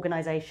our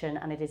organisation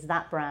and it is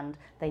that brand.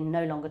 They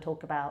no longer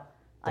talk about,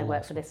 I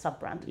work for this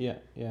sub-brand. Yeah.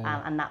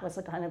 And that was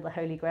kind of the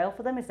holy grail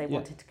for them, is they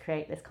wanted to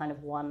create this kind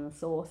of one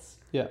source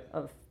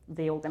of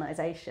the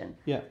organisation.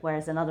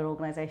 Whereas another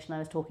organisation I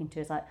was talking to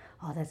is like,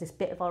 there's this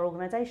bit of our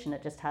organisation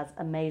that just has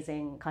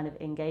amazing kind of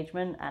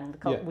engagement, and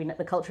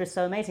the culture is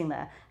so amazing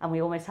there, and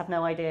we almost have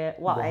no idea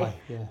why.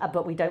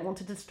 But we don't want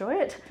to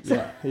destroy it.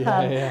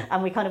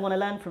 And we kind of want to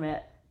learn from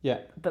it.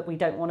 But we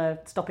don't want to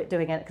stop it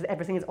doing it, because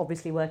everything is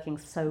obviously working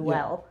so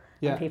well.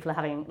 And people are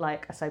having are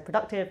so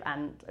productive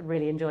and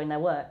really enjoying their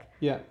work.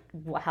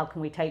 How can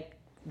we take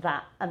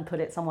that and put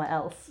it somewhere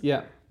else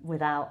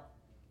without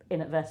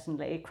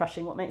inadvertently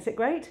crushing what makes it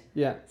great?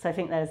 So I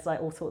think there's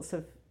like all sorts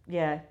of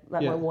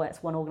what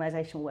works one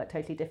organisation will work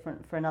totally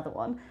different for another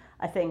one.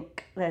 I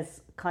think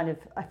there's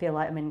I feel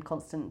like I'm in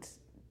constant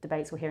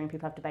debates. We're hearing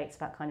people have debates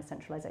about kind of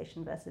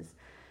centralisation versus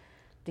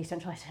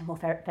decentralised and more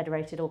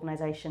federated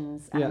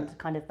organisations, and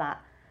kind of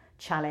that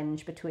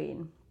challenge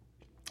between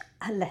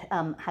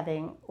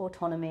having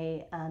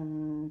autonomy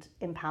and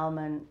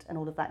empowerment and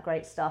all of that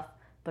great stuff,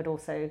 but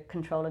also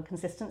control and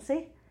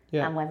consistency,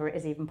 and whether it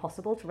is even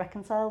possible to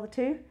reconcile the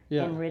two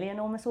in really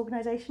enormous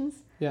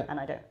organisations. And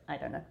I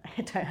don't know.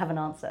 I don't have an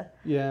answer.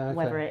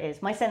 Whether it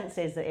is. My sense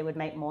is that it would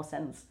make more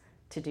sense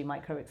to do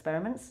micro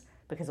experiments,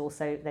 because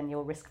also then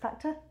your risk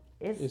factor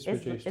is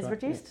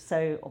reduced.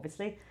 So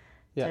obviously,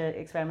 to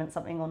experiment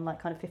something on like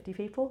kind of 50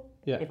 people,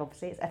 if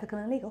obviously it's ethical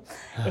and legal,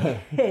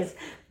 is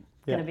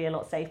going to be a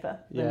lot safer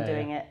than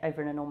doing it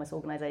over an enormous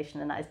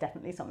organisation. And that is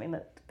definitely something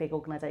that big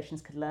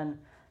organisations could learn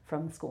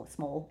from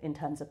small in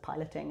terms of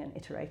piloting and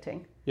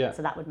iterating.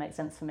 So that would make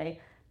sense for me.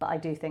 But I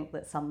do think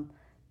that some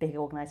big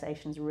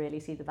organisations really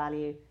see the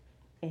value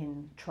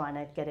in trying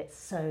to get it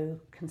so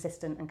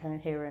consistent and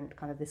coherent,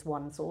 kind of this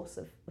one source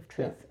of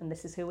truth, and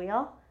this is who we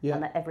are,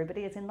 and that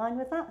everybody is in line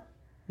with that.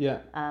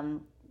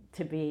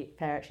 To be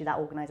fair, actually, that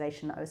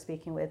organisation that I was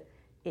speaking with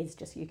is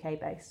just UK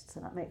based, so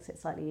that makes it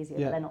slightly easier.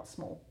 But they're not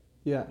small.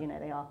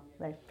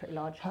 They're pretty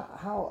large.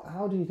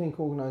 How do you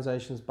think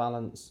organisations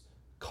balance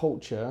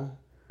culture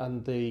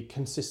and the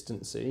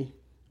consistency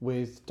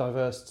with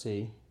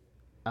diversity,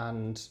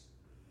 and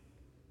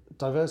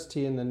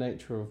diversity in the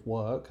nature of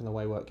work and the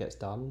way work gets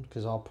done?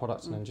 Because our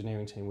product and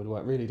engineering team would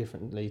work really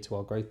differently to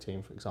our growth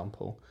team, for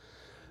example,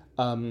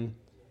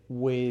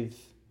 with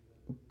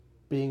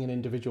being an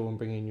individual and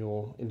bringing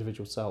your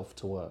individual self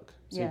to work.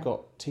 So you've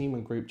got team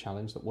and group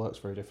challenge that works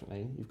very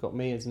differently. You've got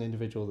me as an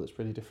individual that's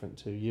really different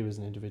to you as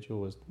an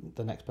individual, as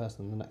the next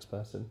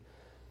person,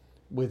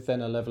 with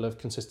then a level of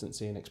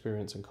consistency and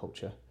experience and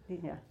culture.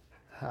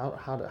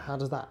 How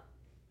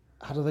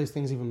do those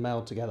things even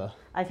meld together?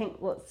 I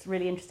think what's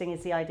really interesting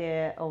is the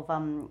idea of, I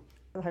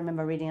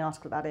remember reading an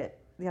article about it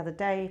the other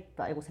day,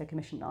 but I also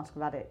commissioned an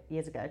article about it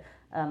years ago,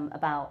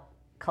 about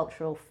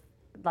cultural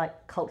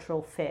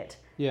fit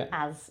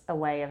as a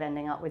way of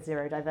ending up with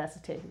zero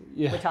diversity,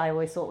 which I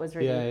always thought was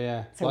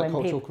really... So like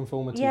cultural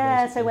conformity.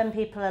 So when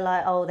people are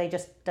like, they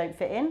just don't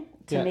fit in,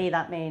 to me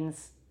that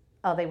means,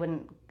 they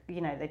wouldn't, they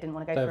didn't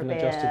want to go for a beer.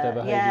 They haven't adjusted their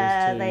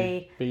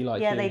behaviours to be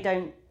like you. They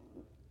don't...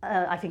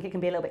 I think it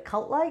can be a little bit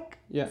cult-like.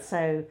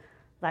 So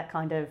that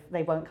kind of,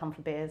 they won't come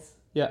for beers.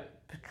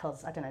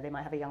 Because, I don't know, they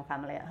might have a young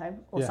family at home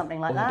or something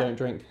like that. Or they don't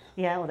drink.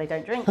 Or they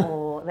don't drink,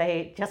 or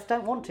they just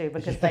don't want to,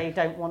 because they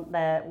don't want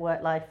their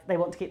work life, they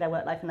want to keep their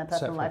work life and their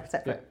personal life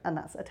separate. And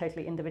that's a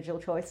totally individual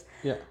choice.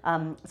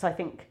 So I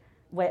think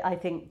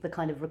the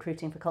kind of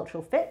recruiting for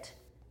cultural fit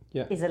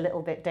is a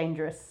little bit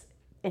dangerous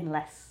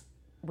unless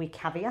we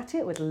caveat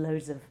it with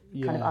loads of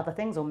kind of other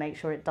things, or make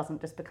sure it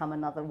doesn't just become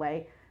another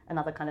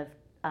kind of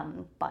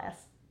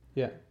bias,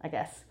 I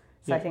guess.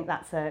 So I think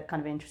that's a kind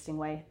of interesting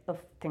way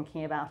of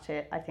thinking about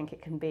it. I think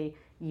it can be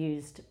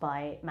used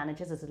by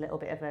managers as a little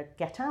bit of a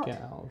get out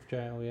of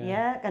jail,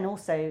 and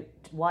also,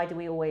 why do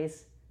we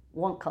always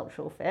want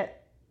cultural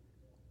fit?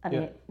 I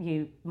mean,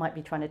 you might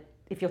be trying to,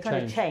 if you're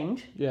trying to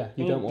change, you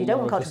don't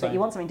want cultural fit, you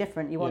want something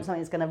different, you want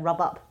something that's going to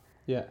rub up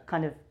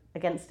kind of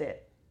against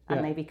it,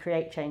 and maybe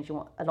create change. You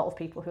want a lot of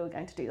people who are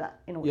going to do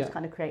that in order to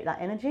kind of create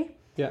that energy.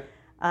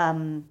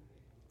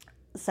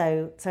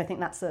 So I think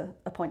that's a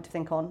point to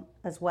think on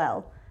as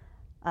well.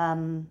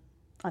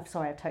 I'm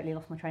sorry, I've totally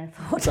lost my train of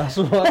thought. That's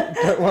all right.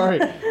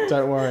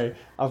 Don't worry.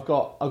 I've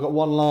got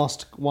one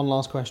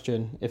last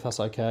question, if that's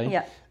okay.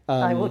 Yeah.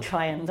 I will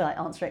try and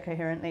answer it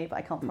coherently, but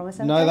I can't promise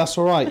anything. No, that's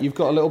all right. You've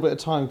got a little bit of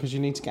time because you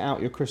need to get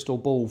out your crystal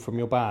ball from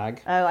your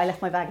bag. Oh, I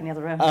left my bag in the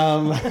other room.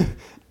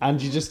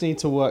 And you just need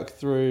to work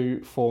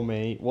through for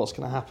me what's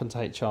going to happen to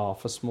HR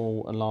for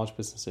small and large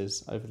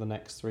businesses over the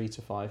next 3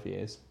 to 5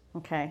 years.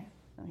 Okay.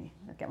 Let me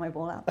get my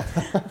ball out.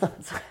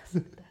 Sorry,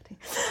 dirty.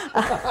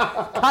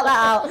 Cut that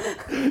out.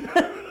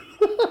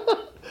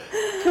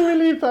 Can we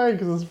leave that in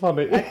because it's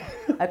funny?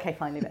 Okay,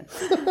 fine, leave it.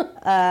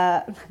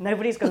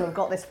 Nobody's going to have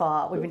got this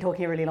far. We've been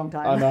talking a really long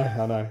time.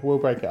 I know. We'll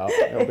break it up.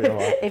 It'll be all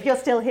right. If you're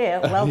still here,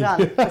 well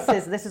done.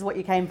 This is what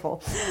you came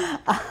for.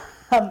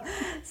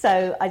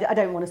 So I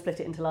don't want to split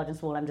it into large and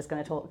small. I'm just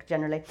going to talk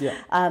generally. Yeah.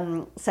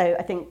 So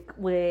I think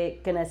we're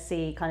going to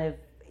see kind of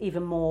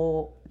even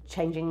more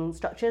changing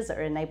structures that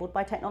are enabled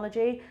by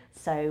technology.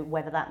 So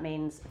whether that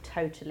means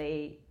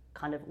totally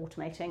kind of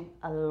automating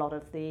a lot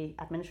of the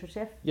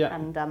administrative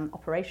and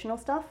operational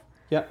stuff.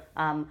 Yeah.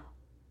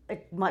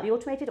 It might be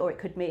automated, or it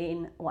could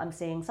mean what I'm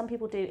seeing some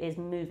people do is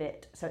move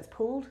it so it's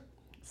pooled.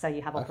 So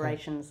you have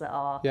operations that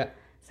are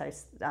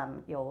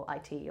your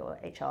IT, your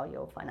HR,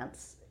 your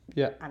finance,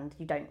 and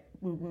you don't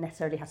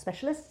necessarily have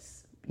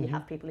specialists. You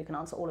have people who can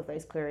answer all of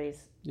those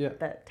queries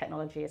that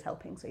technology is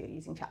helping. So you're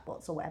using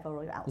chatbots or whatever,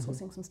 or you're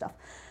outsourcing some stuff,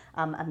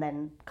 and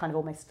then kind of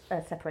almost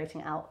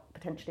separating out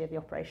potentially of the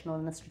operational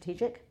and the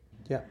strategic.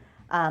 Yeah.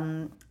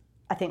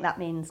 I think that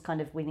means kind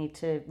of we need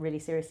to really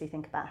seriously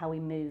think about how we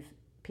move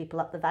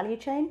people up the value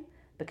chain,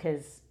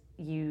 because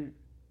and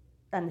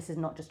this is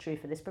not just true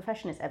for this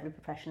profession, it's every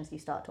profession. As you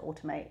start to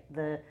automate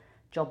the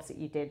jobs that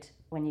you did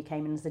when you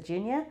came in as a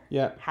junior,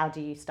 how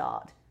do you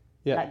start?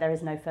 Like there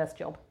is no first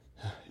job.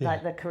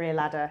 Like the career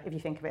ladder, if you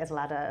think of it as a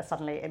ladder,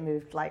 suddenly it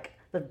moved, like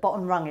the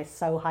bottom rung is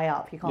so high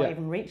up you can't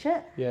even reach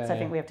it. So I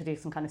think we have to do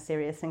some kind of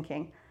serious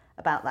thinking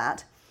about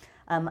that.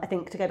 I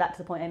think to go back to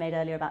the point I made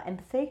earlier about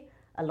empathy,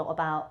 a lot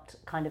about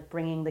kind of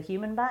bringing the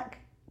human back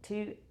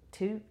to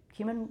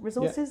human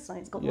resources. So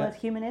it's got the word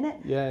human in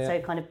it. So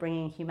kind of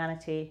bringing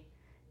humanity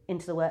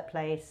into the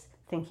workplace,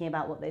 thinking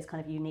about what those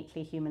kind of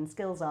uniquely human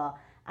skills are,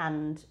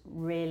 and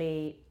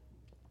really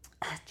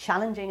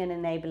challenging and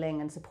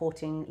enabling and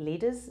supporting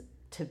leaders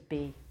to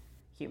be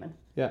human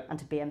and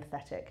to be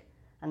empathetic.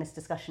 And this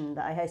discussion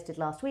that I hosted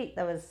last week,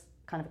 there was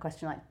kind of a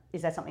question like,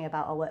 is there something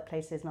about our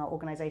workplaces and our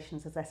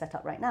organisations as they're set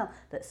up right now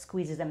that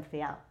squeezes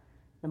empathy out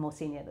the more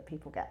senior that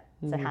people get?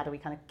 So how do we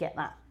kind of get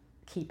that,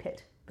 keep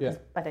it? Because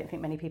I don't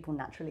think many people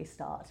naturally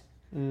start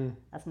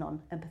as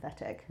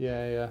non-empathetic.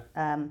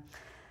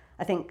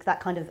 I think that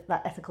kind of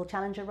that ethical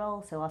challenger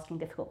role, so asking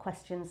difficult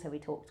questions. So we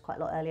talked quite a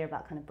lot earlier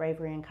about kind of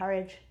bravery and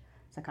courage.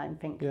 So I kind of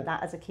think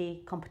that as a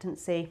key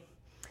competency.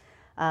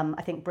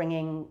 I think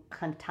bringing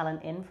kind of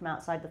talent in from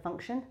outside the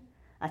function.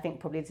 I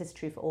think probably this is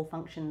true for all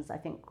functions. I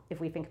think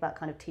if we think about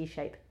kind of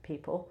T-shaped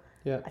people,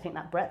 I think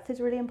that breadth is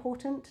really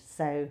important.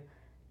 So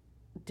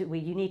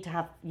you need to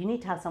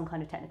have some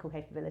kind of technical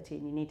capability,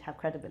 and you need to have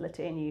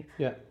credibility, and you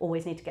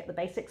always need to get the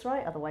basics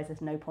right. Otherwise,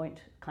 there's no point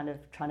kind of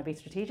trying to be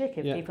strategic.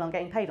 If people aren't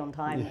getting paid on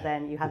time,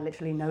 then you have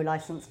literally no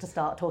license to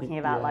start talking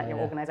about your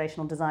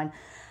organizational design.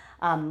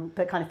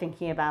 But kind of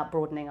thinking about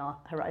broadening our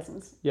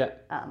horizons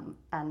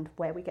and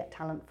where we get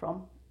talent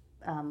from,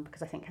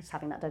 because I think just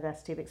having that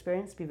diversity of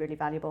experience would be really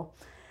valuable.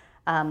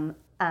 And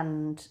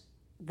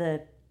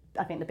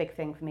I think the big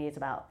thing for me is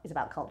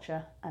about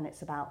culture, and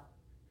it's about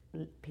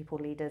people,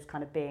 leaders,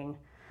 kind of being,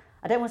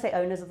 I don't want to say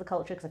owners of the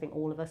culture, because I think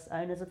all of us are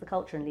owners of the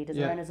culture and leaders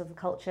are owners of the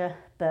culture,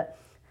 but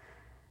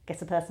I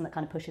guess a person that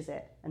kind of pushes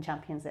it and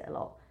champions it a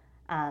lot.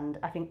 And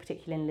I think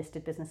particularly in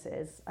listed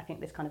businesses, I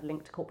think this kind of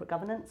link to corporate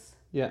governance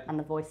and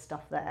the voice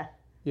stuff there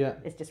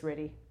is just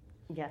really,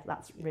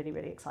 that's really,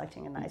 really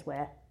exciting. And that is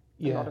where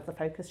a lot of the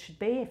focus should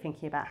be,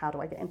 thinking about how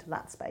do I get into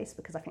that space,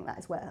 because I think that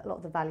is where a lot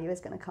of the value is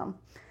going to come.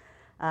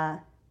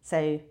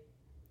 So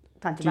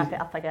time to wrap it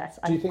up, I guess.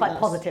 I'm quite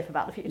positive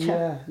about the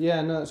future.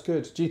 No, that's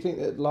good. Do you think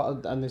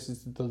that, and this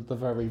is the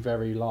very,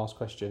 very last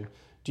question,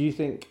 do you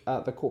think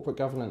the corporate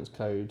governance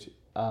code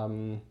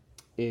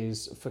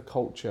is for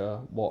culture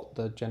what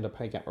the gender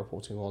pay gap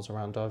reporting was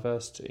around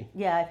diversity?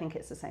 Yeah, I think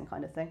it's the same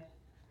kind of thing.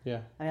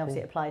 Yeah. I mean,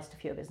 obviously it applies to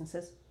fewer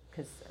businesses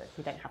because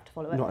you don't have to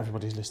follow it. Not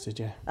everybody's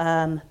listed,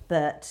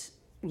 but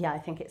yeah, I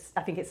think it's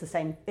the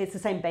same. It's the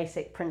same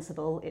basic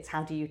principle. It's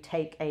how do you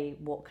take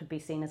what could be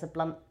seen as a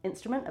blunt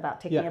instrument about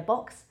ticking a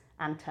box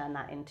and turn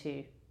that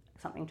into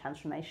something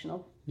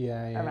transformational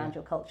around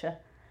your culture.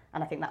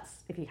 And I think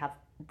that's, if you have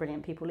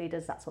brilliant people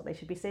leaders, that's what they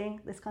should be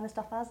seeing this kind of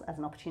stuff as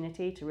an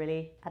opportunity to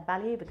really add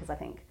value, because I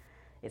think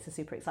it's a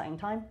super exciting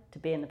time to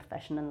be in the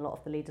profession, and a lot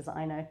of the leaders that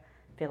I know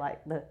feel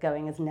like the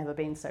going has never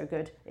been so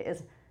good.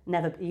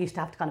 You used to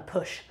have to kind of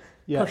push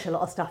a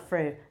lot of stuff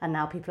through, and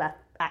now people are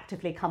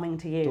actively coming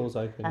to you doors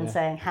open, and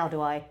saying, how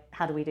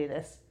do we do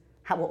this?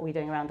 What are we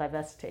doing around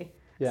diversity?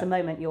 So the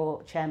moment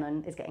your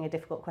chairman is getting a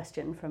difficult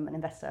question from an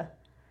investor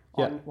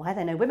on why are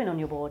there no women on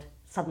your board,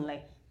 suddenly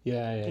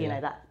you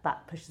know,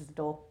 that pushes the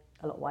door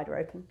a lot wider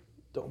open.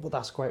 Well,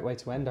 that's a great way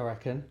to end, I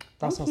reckon.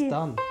 That's us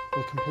done.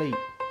 We're complete.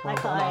 Well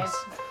done us.